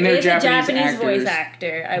characters, and there are is Japanese a Japanese voice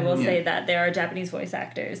actors. actor. I will Yeah. say that there are Japanese voice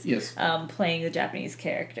actors. Yes. Playing the Japanese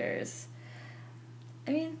characters.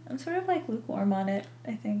 I mean, I'm sort of like lukewarm on it,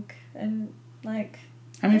 I think, and like.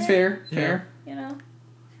 I mean, eh, fair.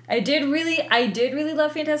 I did really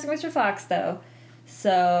love Fantastic Mr. Fox though,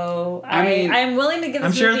 so I mean, I'm willing to give I'm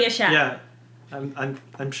this sure. movie a shot. Yeah.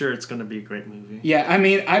 I'm sure it's gonna be a great movie. Yeah, I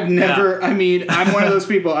mean, I'm one of those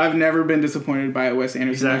people. I've never been disappointed by a Wes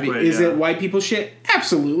Anderson Exactly, movie. Is yeah. it white people shit?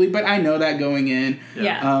 Absolutely, but I know that going in.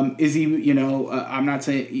 Yeah. Is he? I'm not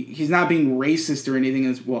saying he's not being racist or anything.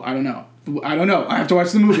 As well, I don't know. I have to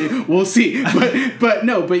watch the movie. We'll see. But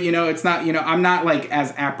it's not. I'm not like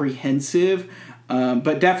as apprehensive.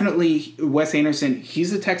 But definitely Wes Anderson,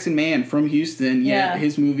 he's a Texan man from Houston. Yeah.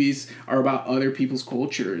 His movies are about other people's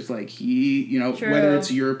cultures. Like he, True. whether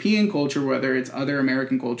it's European culture, whether it's other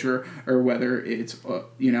American culture, or whether it's,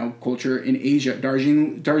 culture in Asia.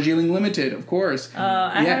 Darjeeling Limited, of course.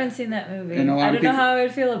 I haven't seen that movie. And a lot I of don't know people- how I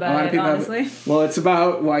would feel about it, honestly. Well, it's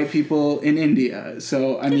about white people in India.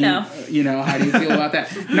 So, I mean, how do you feel about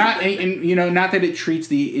that? Not that it treats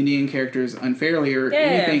the Indian characters unfairly or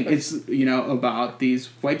anything. of course. It's, about these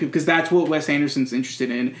white people. Because that's what Wes Anderson's interested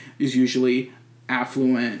in, is usually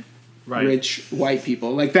affluent, rich white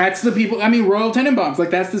people. Like, that's the people. I mean, Royal Tenenbaums. Like,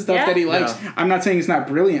 that's the stuff that he likes. Yeah. I'm not saying it's not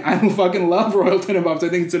brilliant. I fucking love Royal Tenenbaums. I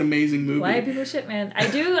think it's an amazing movie. White people shit, man. I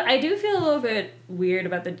do feel a little bit weird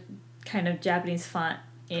about the kind of Japanese font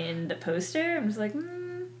in the poster. I'm just like,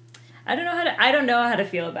 I don't know how to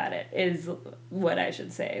feel about it, is what I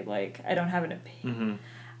should say. Like, I don't have an opinion. Mm-hmm.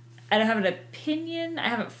 I don't have an opinion. I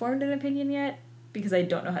haven't formed an opinion yet because I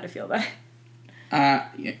don't know how to feel about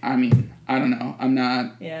it. I mean, I don't know. I'm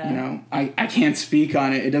not, I can't speak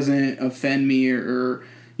on it. It doesn't offend me or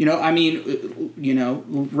writing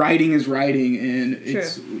is writing, and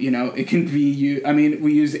it's, it can be,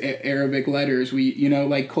 we use Arabic letters. We,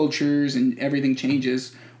 like cultures and everything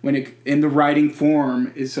changes in the writing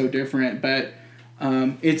form is so different, but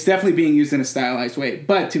it's definitely being used in a stylized way.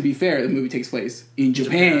 But to be fair, the movie takes place in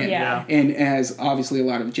Japan. Yeah. And as obviously a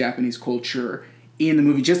lot of Japanese culture in the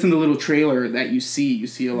movie, just in the little trailer that you see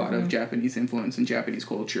a lot of Japanese influence in Japanese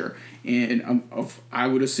culture. And I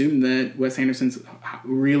would assume that Wes Anderson's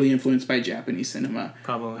really influenced by Japanese cinema.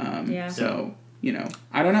 Probably. So,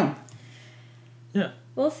 I don't know. Yeah.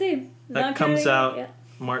 We'll see. That comes out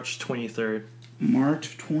March 23rd.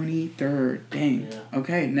 March 23rd. Dang. Yeah.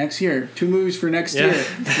 Okay, next year. 2 movies for next year.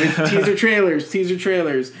 With teaser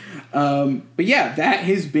trailers. But yeah, that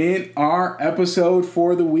has been our episode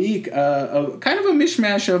for the week. Kind of a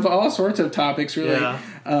mishmash of all sorts of topics, really. Yeah.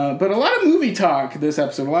 But a lot of movie talk this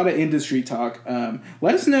episode, a lot of industry talk.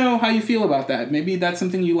 Let us know how you feel about that. Maybe that's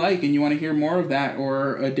something you like and you want to hear more of that,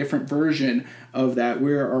 or a different version of that.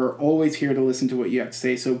 We are always here to listen to what you have to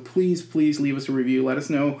say. So please leave us a review. Let us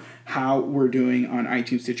know how we're doing on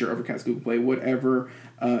iTunes, Stitcher, Overcast, Google Play, whatever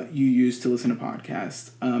you use to listen to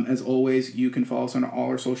podcasts. As always, you can follow us on all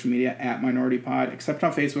our social media at Minority Pod, except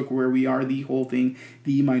on Facebook, where we are the whole thing,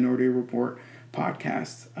 the Minority Report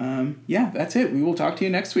podcast. That's it. We will talk to you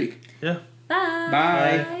next week. Yeah. Bye.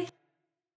 Bye.